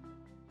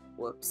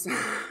 Whoops.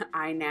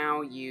 I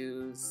now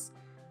use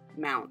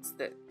mounts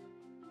that,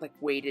 like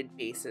weighted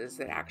bases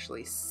that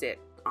actually sit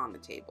on the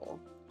table.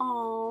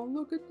 Oh,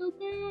 look at the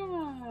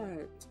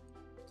bat.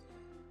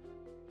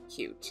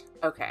 Cute.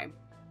 Okay.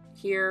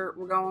 Here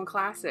we're going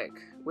classic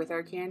with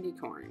our candy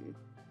corn.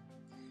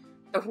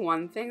 The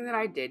one thing that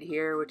I did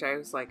here, which I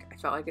was like, I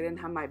felt like I didn't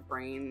have my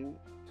brain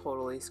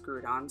totally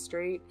screwed on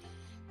straight,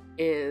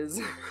 is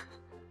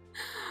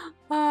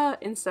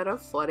instead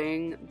of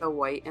flooding the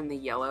white and the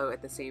yellow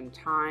at the same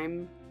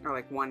time, or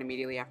like one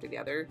immediately after the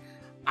other,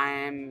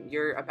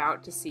 you're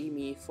about to see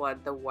me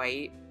flood the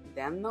white,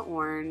 then the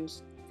orange,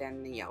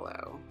 then the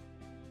yellow.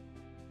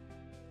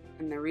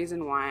 And the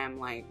reason why I'm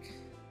like,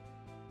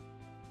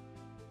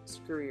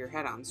 screw your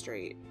head on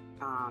straight,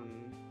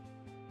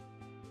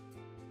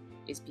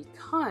 is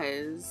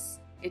because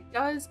it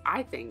does,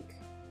 I think,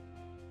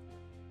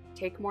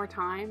 take more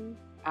time.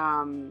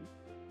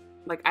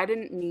 Like, I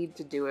didn't need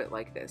to do it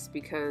like this,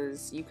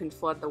 because you can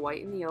flood the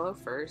white and the yellow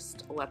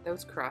first, let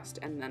those crust,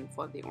 and then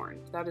flood the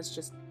orange. That's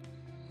just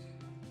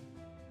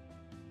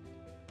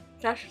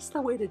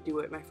the way to do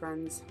it, my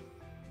friends.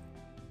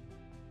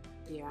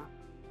 Yeah.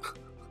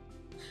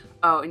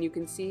 Oh, and you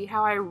can see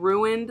how I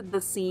ruined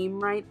the seam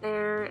right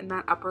there in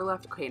that upper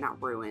left, okay,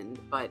 not ruined,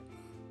 but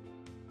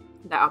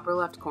the upper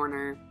left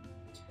corner.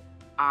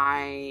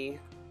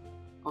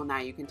 Well, now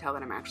you can tell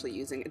that I'm actually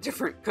using a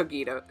different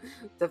cookie to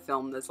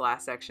film this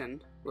last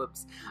section.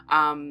 Whoops.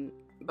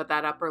 But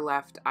that upper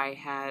left, I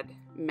had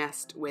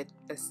messed with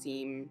the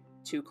seam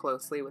too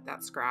closely with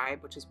that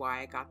scribe, which is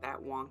why I got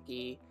that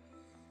wonky,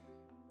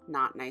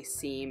 not nice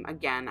seam.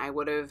 Again,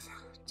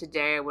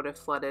 today I would have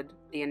flooded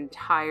the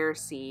entire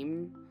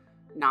seam,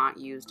 not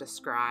used a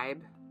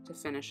scribe to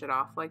finish it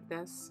off like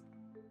this.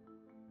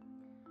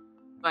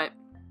 But,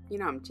 you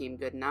know, I'm team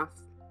good enough.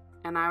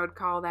 And I would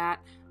call that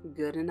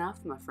good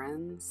enough, my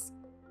friends.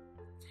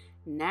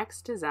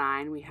 Next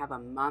design, we have a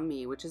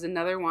mummy, which is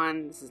another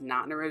one. This is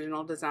not an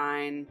original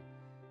design,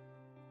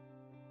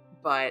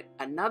 but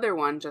another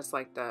one just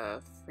like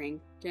the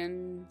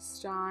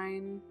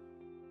Frankenstein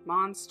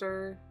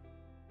monster.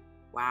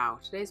 Wow,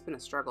 today's been a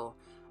struggle.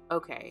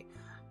 Okay,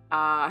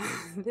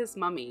 this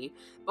mummy,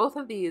 both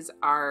of these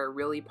are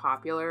really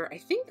popular, I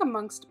think,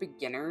 amongst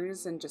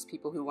beginners and just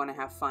people who want to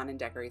have fun and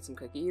decorate some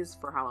cookies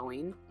for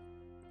Halloween.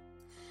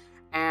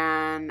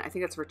 And I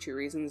think that's for two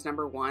reasons.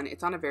 Number one,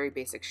 it's on a very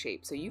basic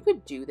shape. So you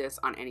could do this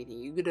on anything.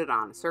 You could do it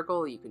on a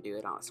circle, you can do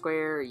it on a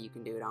square, you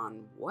can do it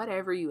on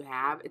whatever you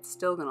have. It's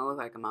still gonna look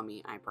like a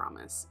mummy, I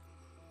promise.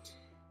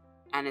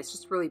 And it's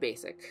just really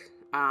basic.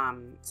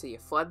 So you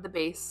flood the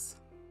base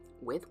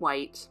with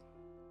white.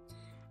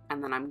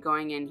 And then I'm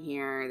going in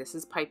here, this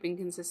is piping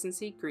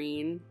consistency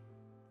green.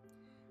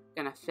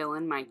 Gonna fill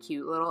in my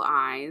cute little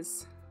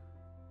eyes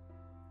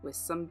with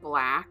some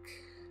black.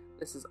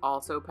 This is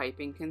also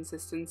piping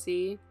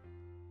consistency.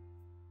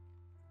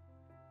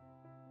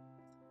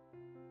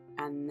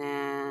 And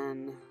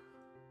then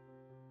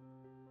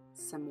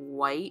some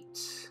white.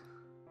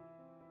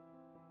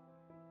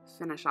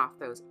 Finish off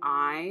those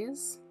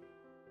eyes.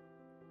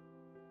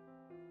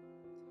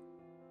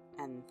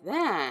 And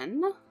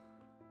then,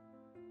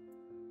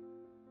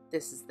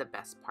 this is the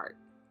best part.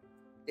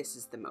 This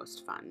is the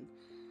most fun.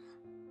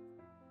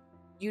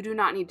 You do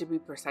not need to be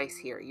precise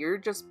here. You're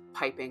just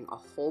piping a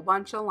whole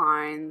bunch of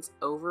lines,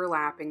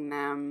 overlapping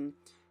them,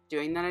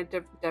 doing them at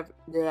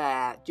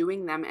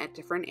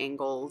different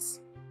angles.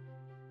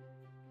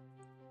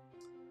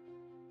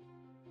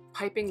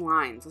 Piping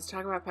lines. Let's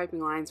talk about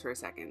piping lines for a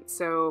second.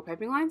 So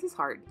piping lines is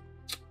hard.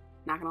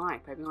 Not gonna lie,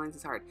 piping lines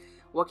is hard.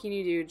 What can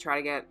you do to try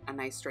to get a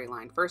nice straight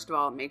line? First of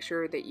all, make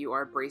sure that you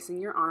are bracing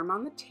your arm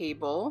on the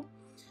table,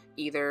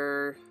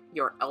 either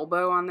your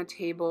elbow on the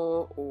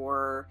table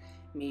or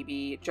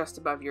maybe just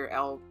above your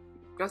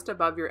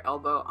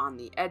elbow on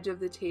the edge of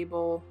the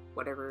table,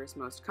 whatever is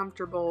most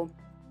comfortable.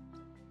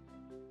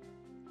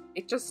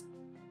 It just,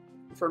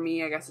 for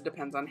me, I guess it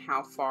depends on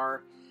how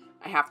far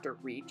I have to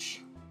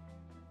reach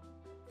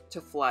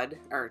to flood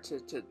or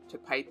to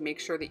pipe. Make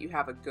sure that you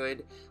have a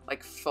good,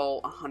 like,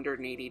 full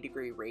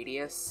 180-degree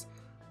radius.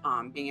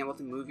 Being able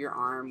to move your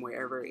arm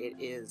wherever it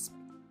is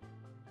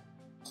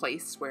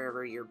placed,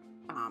 wherever you're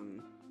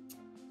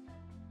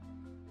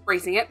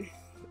bracing it.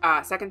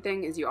 Second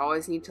thing is you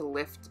always need to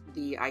lift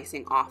the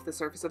icing off the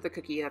surface of the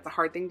cookie. That's a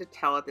hard thing to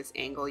tell at this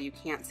angle. You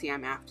can't see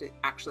I'm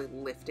actually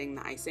lifting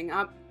the icing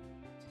up.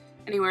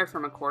 Anywhere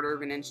from 1/4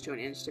 of an inch to an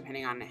inch,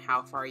 depending on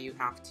how far you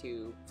have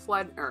to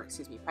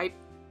pipe.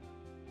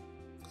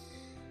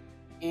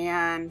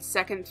 And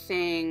second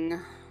thing,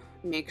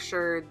 make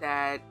sure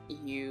that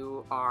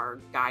you are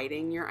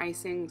guiding your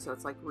icing. So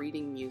it's like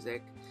reading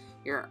music.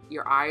 Your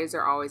eyes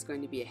are always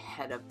going to be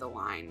ahead of the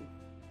line.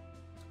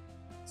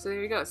 So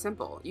there you go,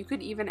 simple. You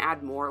could even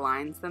add more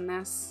lines than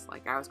this.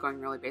 Like, I was going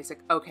really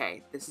basic.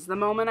 Okay, this is the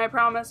moment I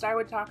promised I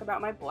would talk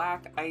about my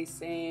black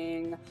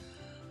icing.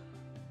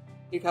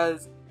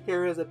 Because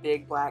here is a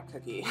big black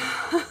cookie.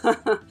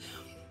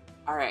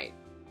 All right,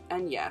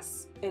 and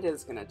yes, it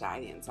is gonna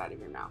dye the inside of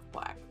your mouth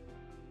black.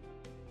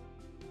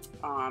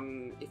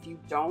 If you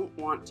don't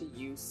want to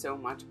use so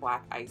much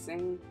black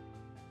icing,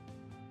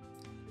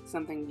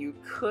 something you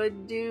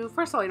could do,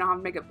 first of all, you don't have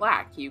to make it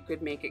black. You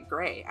could make it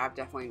gray. I've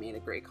definitely made a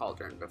gray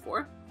cauldron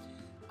before.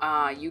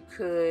 You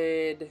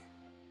could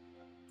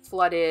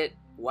flood it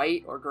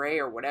white or gray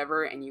or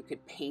whatever, and you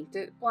could paint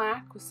it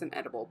black with some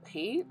edible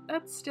paint.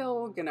 That's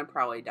still gonna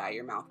probably dye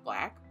your mouth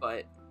black,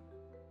 but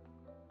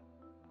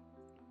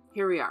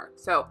here we are.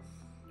 So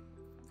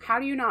how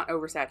do you not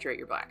oversaturate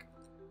your black?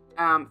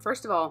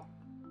 First of all,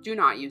 do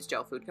not use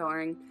gel food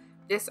coloring.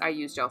 This, I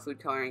use gel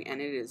food coloring,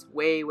 and it is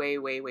way, way,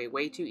 way, way,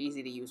 way too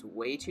easy to use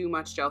way too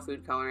much gel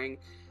food coloring.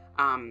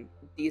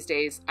 These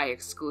days, I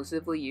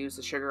exclusively use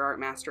the Sugar Art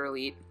Master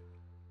Elite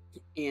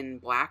in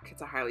black.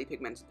 It's a highly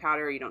pigmented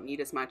powder. You don't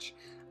need as much.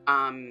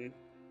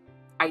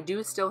 I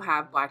do still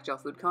have black gel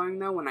food coloring,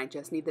 though, when I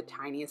just need the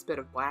tiniest bit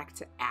of black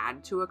to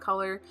add to a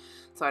color,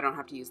 so I don't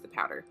have to use the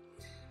powder.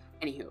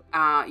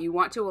 Anywho, you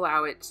want to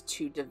allow it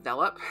to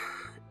develop.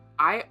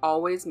 I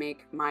always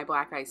make my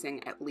black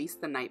icing at least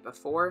the night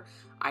before.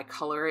 I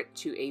color it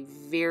to a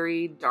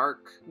very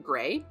dark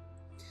gray,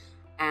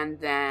 and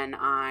then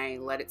I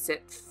let it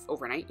sit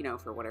overnight, you know,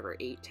 for whatever,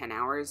 8-10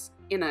 hours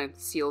in a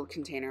sealed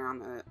container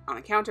on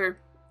the counter.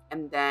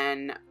 And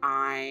then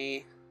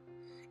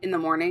in the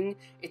morning,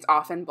 it's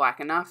often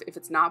black enough. If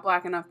it's not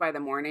black enough by the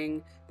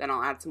morning, then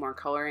I'll add some more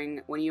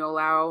coloring. When you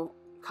allow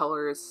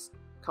colored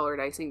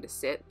icing to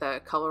sit,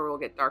 the color will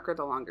get darker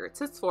the longer it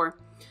sits for.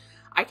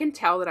 I can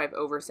tell that I've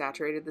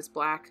oversaturated this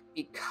black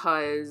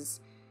because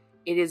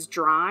it is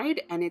dried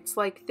and it's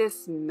like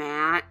this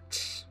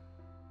matte,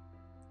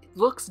 it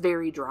looks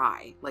very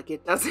dry. Like,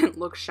 it doesn't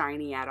look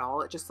shiny at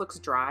all. It just looks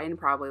dry and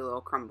probably a little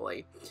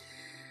crumbly.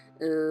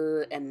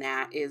 And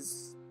that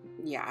is,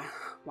 yeah,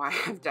 why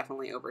I've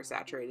definitely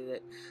oversaturated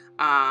it.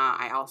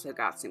 I also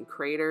got some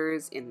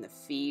craters in the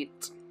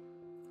feet.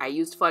 I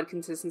used flood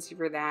consistency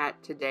for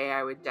that. Today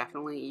I would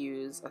definitely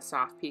use a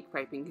soft peak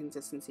piping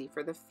consistency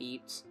for the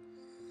feet.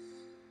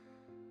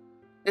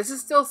 This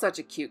is still such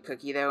a cute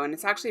cookie, though, and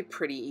it's actually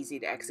pretty easy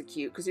to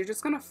execute because you're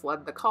just going to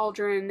flood the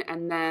cauldron,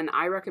 and then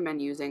I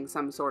recommend using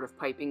some sort of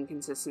piping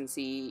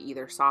consistency,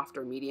 either soft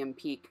or medium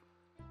peak,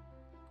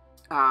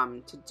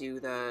 to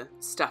do the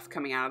stuff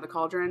coming out of the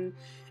cauldron.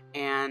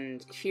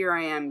 And here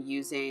I am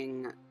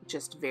using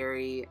just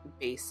very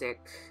basic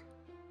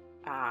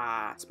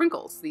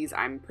sprinkles.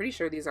 I'm pretty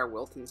sure these are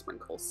Wilton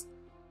sprinkles.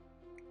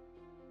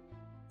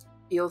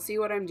 You'll see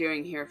what I'm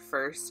doing here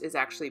first is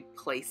actually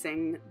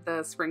placing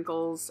the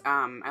sprinkles.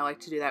 I like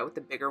to do that with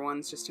the bigger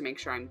ones just to make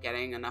sure I'm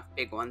getting enough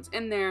big ones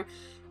in there,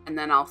 and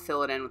then I'll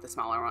fill it in with the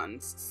smaller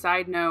ones.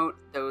 Side note,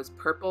 those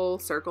purple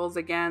circles,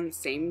 again,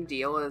 same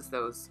deal as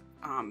those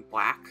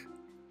black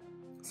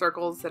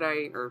circles that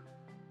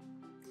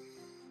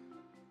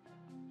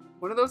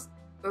what are those?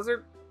 Those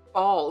are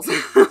balls.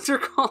 Those are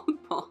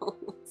called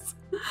balls.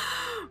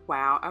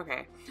 Wow,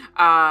 okay.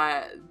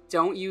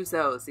 Don't use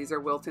those. These are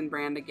Wilton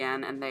brand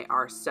again, and they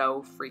are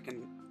so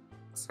freaking,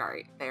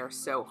 sorry, they are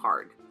so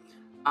hard.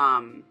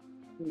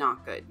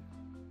 Not good.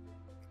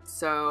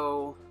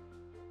 So,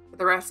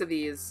 the rest of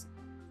these,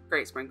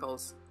 great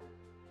sprinkles.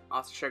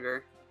 Also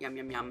sugar. Yum,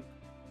 yum, yum.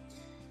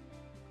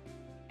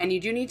 And you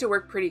do need to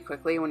work pretty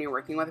quickly when you're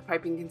working with a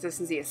piping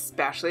consistency,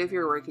 especially if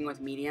you're working with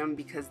medium,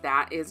 because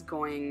that is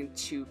going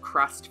to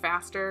crust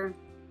faster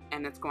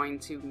and it's going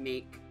to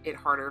make it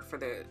harder for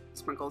the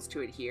sprinkles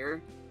to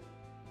adhere.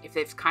 If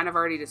they've kind of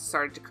already just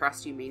started to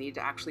crust, you may need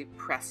to actually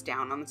press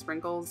down on the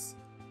sprinkles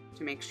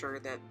to make sure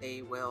that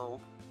they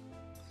will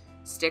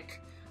stick.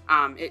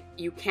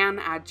 You can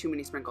add too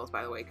many sprinkles,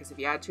 by the way, because if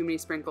you add too many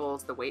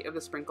sprinkles, the weight of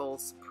the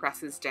sprinkles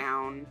presses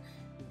down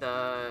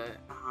the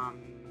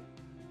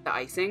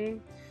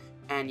icing,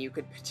 and you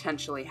could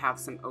potentially have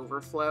some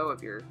overflow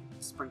of your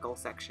sprinkle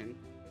section.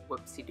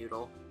 Whoopsie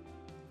doodle.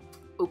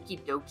 Okie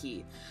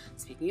dokie.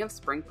 Speaking of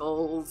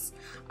sprinkles,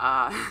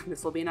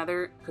 this will be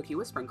another cookie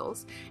with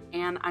sprinkles,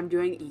 and I'm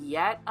doing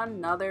yet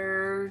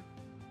another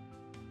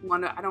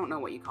one. I don't know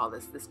what you call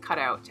this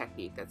cutout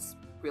technique that's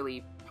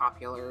really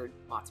popular.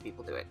 Lots of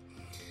people do it.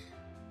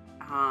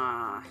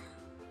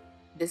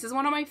 This is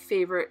one of my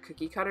favorite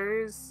cookie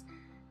cutters.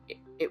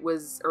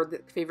 Or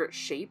the favorite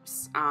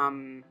shapes.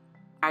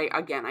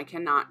 I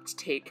cannot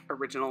take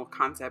original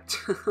concept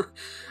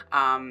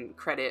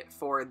credit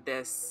for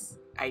this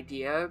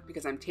idea,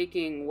 because I'm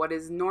taking what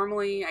is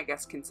normally, I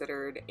guess,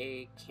 considered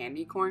a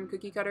candy corn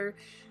cookie cutter,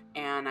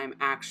 and I'm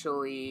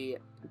actually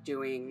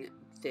doing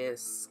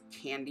this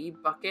candy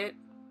bucket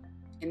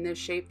in this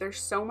shape. There's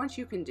so much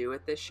you can do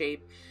with this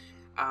shape.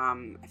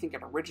 I think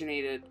it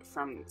originated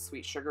from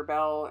Sweet Sugar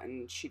Belle,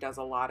 and she does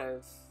a lot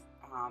of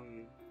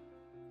I'm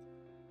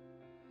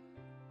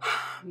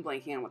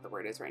blanking on what the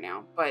word is right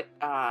now, but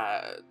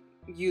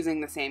using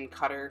the same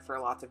cutter for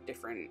lots of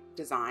different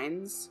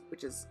designs,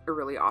 which is a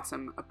really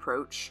awesome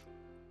approach.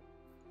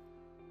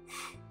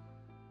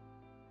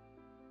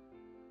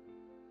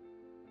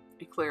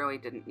 I clearly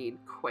didn't need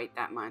quite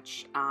that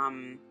much.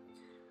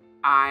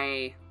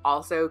 I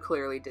also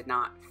clearly did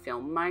not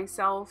film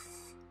myself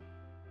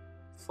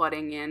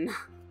flooding in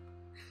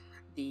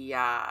the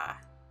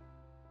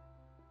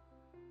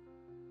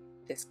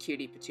this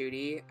cutie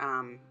patootie.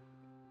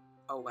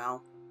 Oh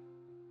well.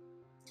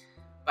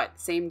 But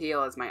same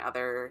deal as my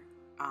other,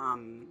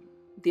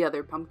 the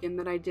other pumpkin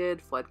that I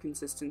did, flood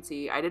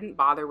consistency. I didn't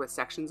bother with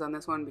sections on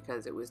this one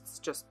because it was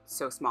just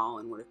so small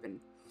and would have been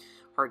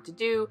hard to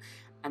do.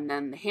 And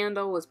then the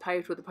handle was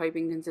piped with a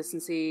piping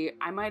consistency.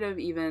 I might have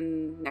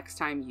even next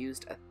time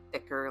used a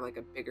thicker, like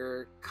a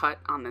bigger cut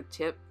on the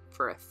tip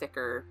for a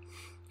thicker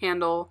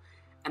handle.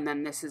 And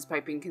then this is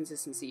piping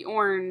consistency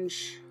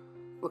orange.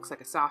 Looks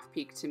like a soft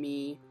peak to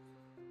me.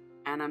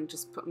 And I'm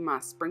just putting my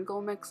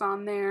sprinkle mix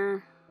on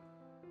there.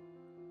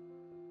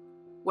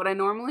 What I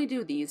normally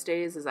do these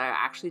days is I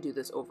actually do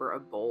this over a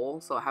bowl.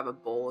 So I have a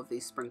bowl of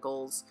these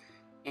sprinkles,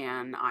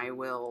 and I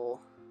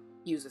will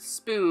use a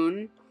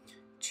spoon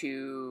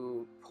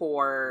to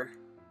pour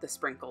the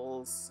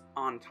sprinkles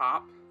on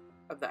top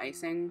of the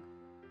icing.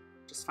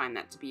 Just find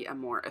that to be a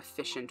more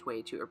efficient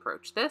way to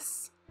approach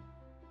this.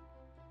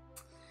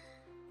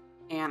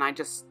 And I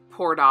just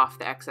poured off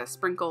the excess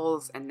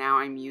sprinkles, and now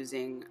I'm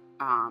using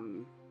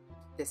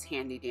this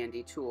handy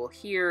dandy tool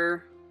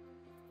here,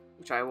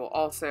 which I will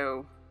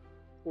also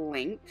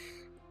link.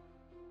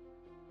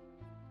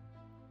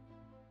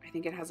 I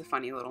think it has a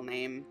funny little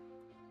name.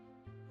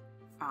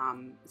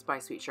 It's by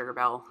Sweet Sugar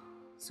Belle.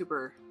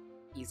 Super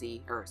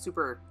easy, or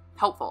super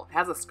helpful. It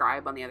has a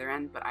scribe on the other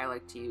end, but I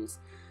like to use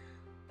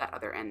that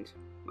other end,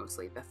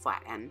 mostly the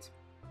flat end.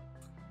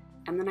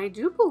 And then I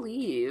do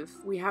believe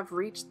we have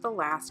reached the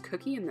last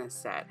cookie in this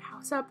set.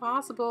 How's that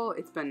possible?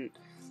 It's been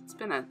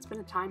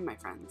a time, my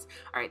friends.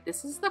 All right,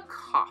 this is the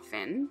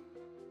coffin.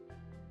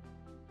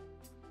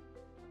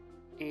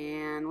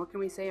 And what can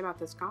we say about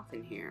this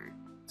coffin here?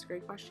 It's a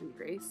great question,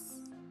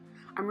 Grace.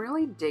 I'm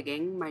really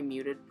digging my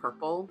muted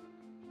purple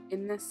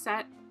in this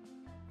set.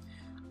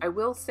 I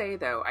will say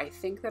though, I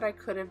think that I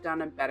could have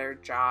done a better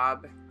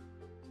job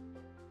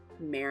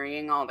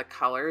marrying all the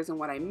colors, and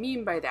what I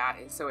mean by that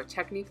is, so a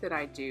technique that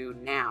I do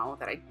now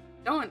that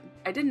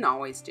I didn't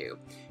always do.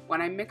 When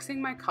I'm mixing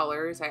my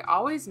colors, I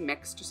always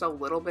mix just a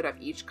little bit of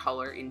each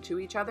color into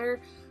each other.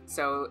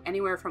 So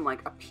anywhere from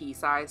like a pea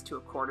size to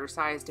a quarter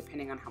size,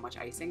 depending on how much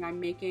icing I'm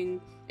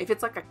making. If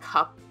it's like a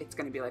cup, it's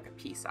going to be like a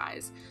pea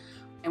size.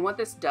 And what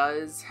this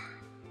does,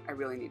 I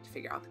really need to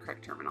figure out the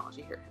correct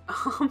terminology here.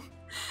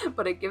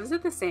 But it gives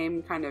it the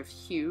same kind of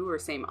hue or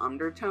same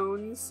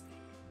undertones.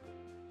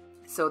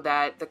 so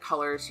that the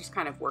colors just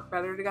kind of work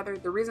better together.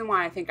 The reason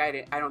why I don't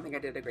think I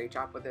did a great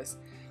job with this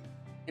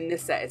in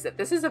this set is that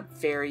this is a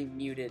very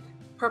muted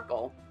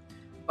purple,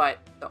 but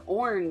the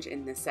orange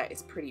in this set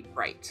is pretty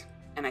bright.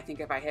 And I think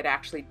if I had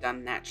actually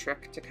done that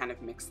trick to kind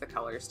of mix the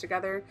colors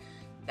together,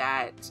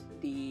 that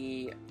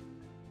the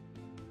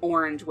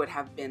orange would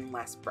have been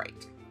less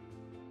bright.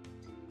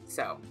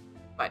 So,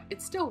 but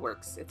it still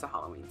works. It's a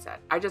Halloween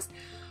set. I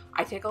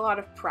take a lot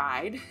of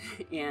pride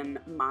in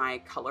my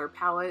color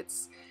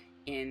palettes,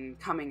 in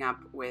coming up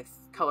with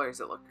colors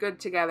that look good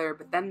together,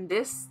 but then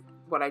this,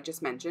 what I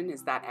just mentioned,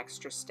 is that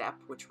extra step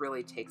which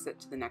really takes it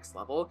to the next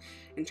level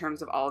in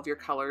terms of all of your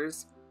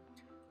colors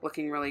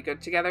looking really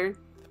good together.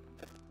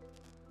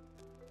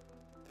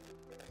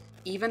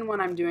 Even when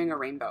I'm doing a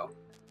rainbow,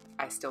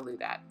 I still do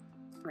that.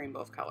 Rainbow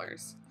of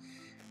colors.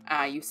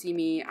 You see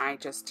me, I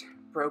just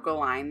broke a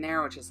line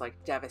there, which is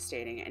like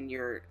devastating, and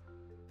your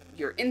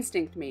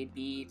instinct may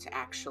be to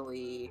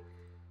actually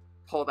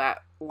pull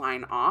that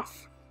line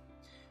off,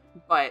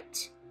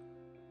 but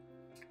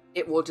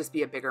it will just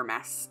be a bigger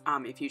mess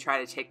if you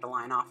try to take the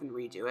line off and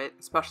redo it,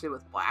 especially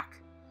with black.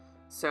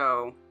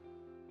 So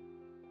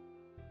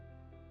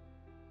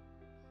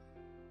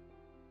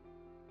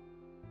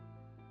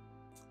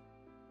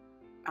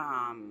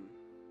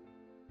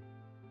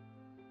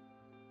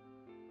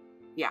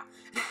yeah,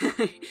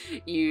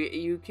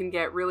 you can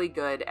get really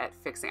good at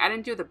fixing. I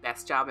didn't do the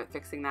best job at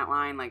fixing that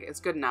line. Like, it's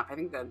good enough. I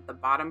think the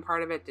bottom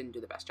part of it didn't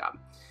do the best job,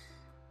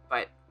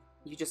 but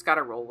you just got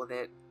to roll with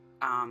it.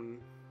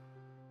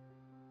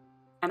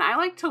 And I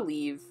like to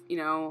leave, you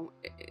know,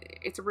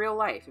 it's real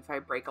life. If I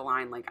break a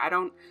line, like I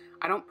don't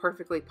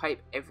perfectly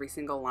pipe every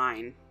single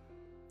line.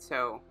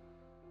 So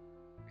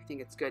I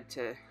think it's good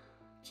to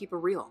keep it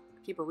real,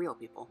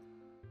 people.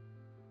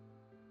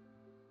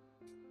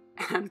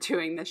 I'm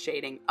doing the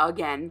shading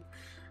again.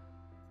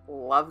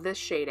 Love this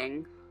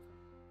shading.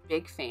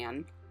 Big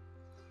fan.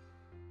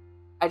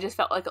 I just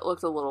felt like it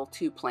looked a little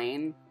too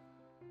plain,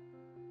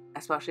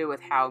 especially with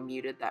how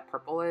muted that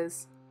purple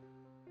is.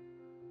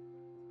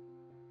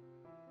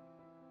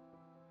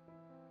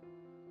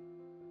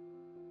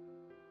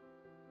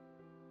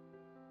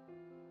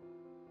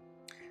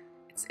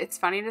 It's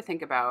funny to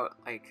think about,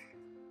 like,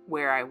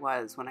 where I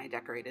was when I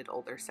decorated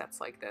older sets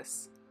like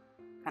this.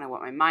 Kind of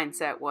what my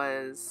mindset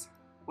was,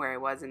 where I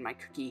was in my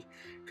cookie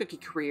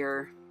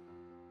career,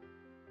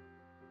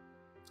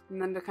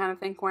 and then to kind of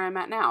think where I'm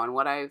at now and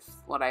what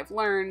I've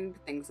learned,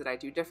 things that I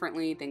do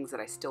differently, things that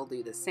I still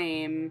do the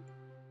same.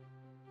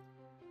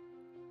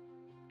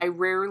 I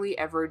rarely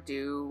ever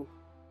do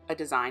a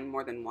design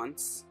more than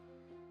once.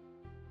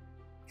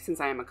 Since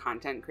I am a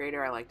content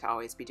creator, I like to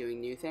always be doing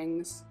new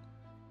things.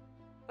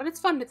 But it's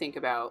fun to think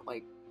about,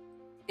 like,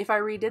 if I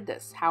redid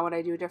this, how would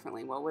I do it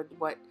differently?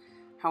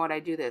 How would I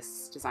do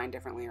this design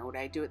differently, or would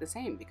I do it the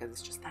same because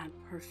it's just that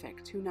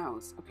perfect? Who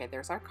knows? Okay,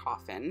 there's our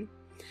coffin.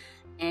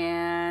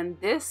 And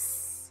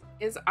this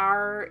is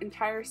our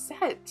entire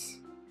set.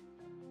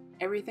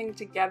 Everything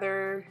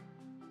together.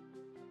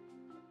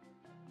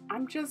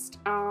 I'm just,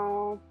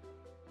 oh.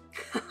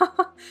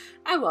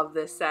 I love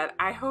this set.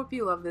 I hope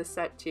you love this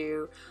set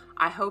too.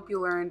 I hope you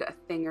learned a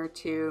thing or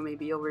two.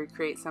 Maybe you'll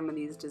recreate some of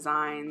these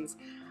designs.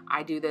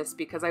 I do this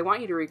because I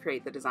want you to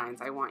recreate the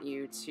designs. I want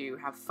you to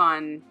have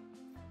fun.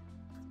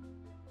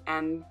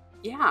 And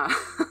yeah,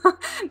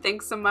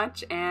 thanks so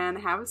much and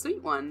have a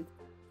sweet one.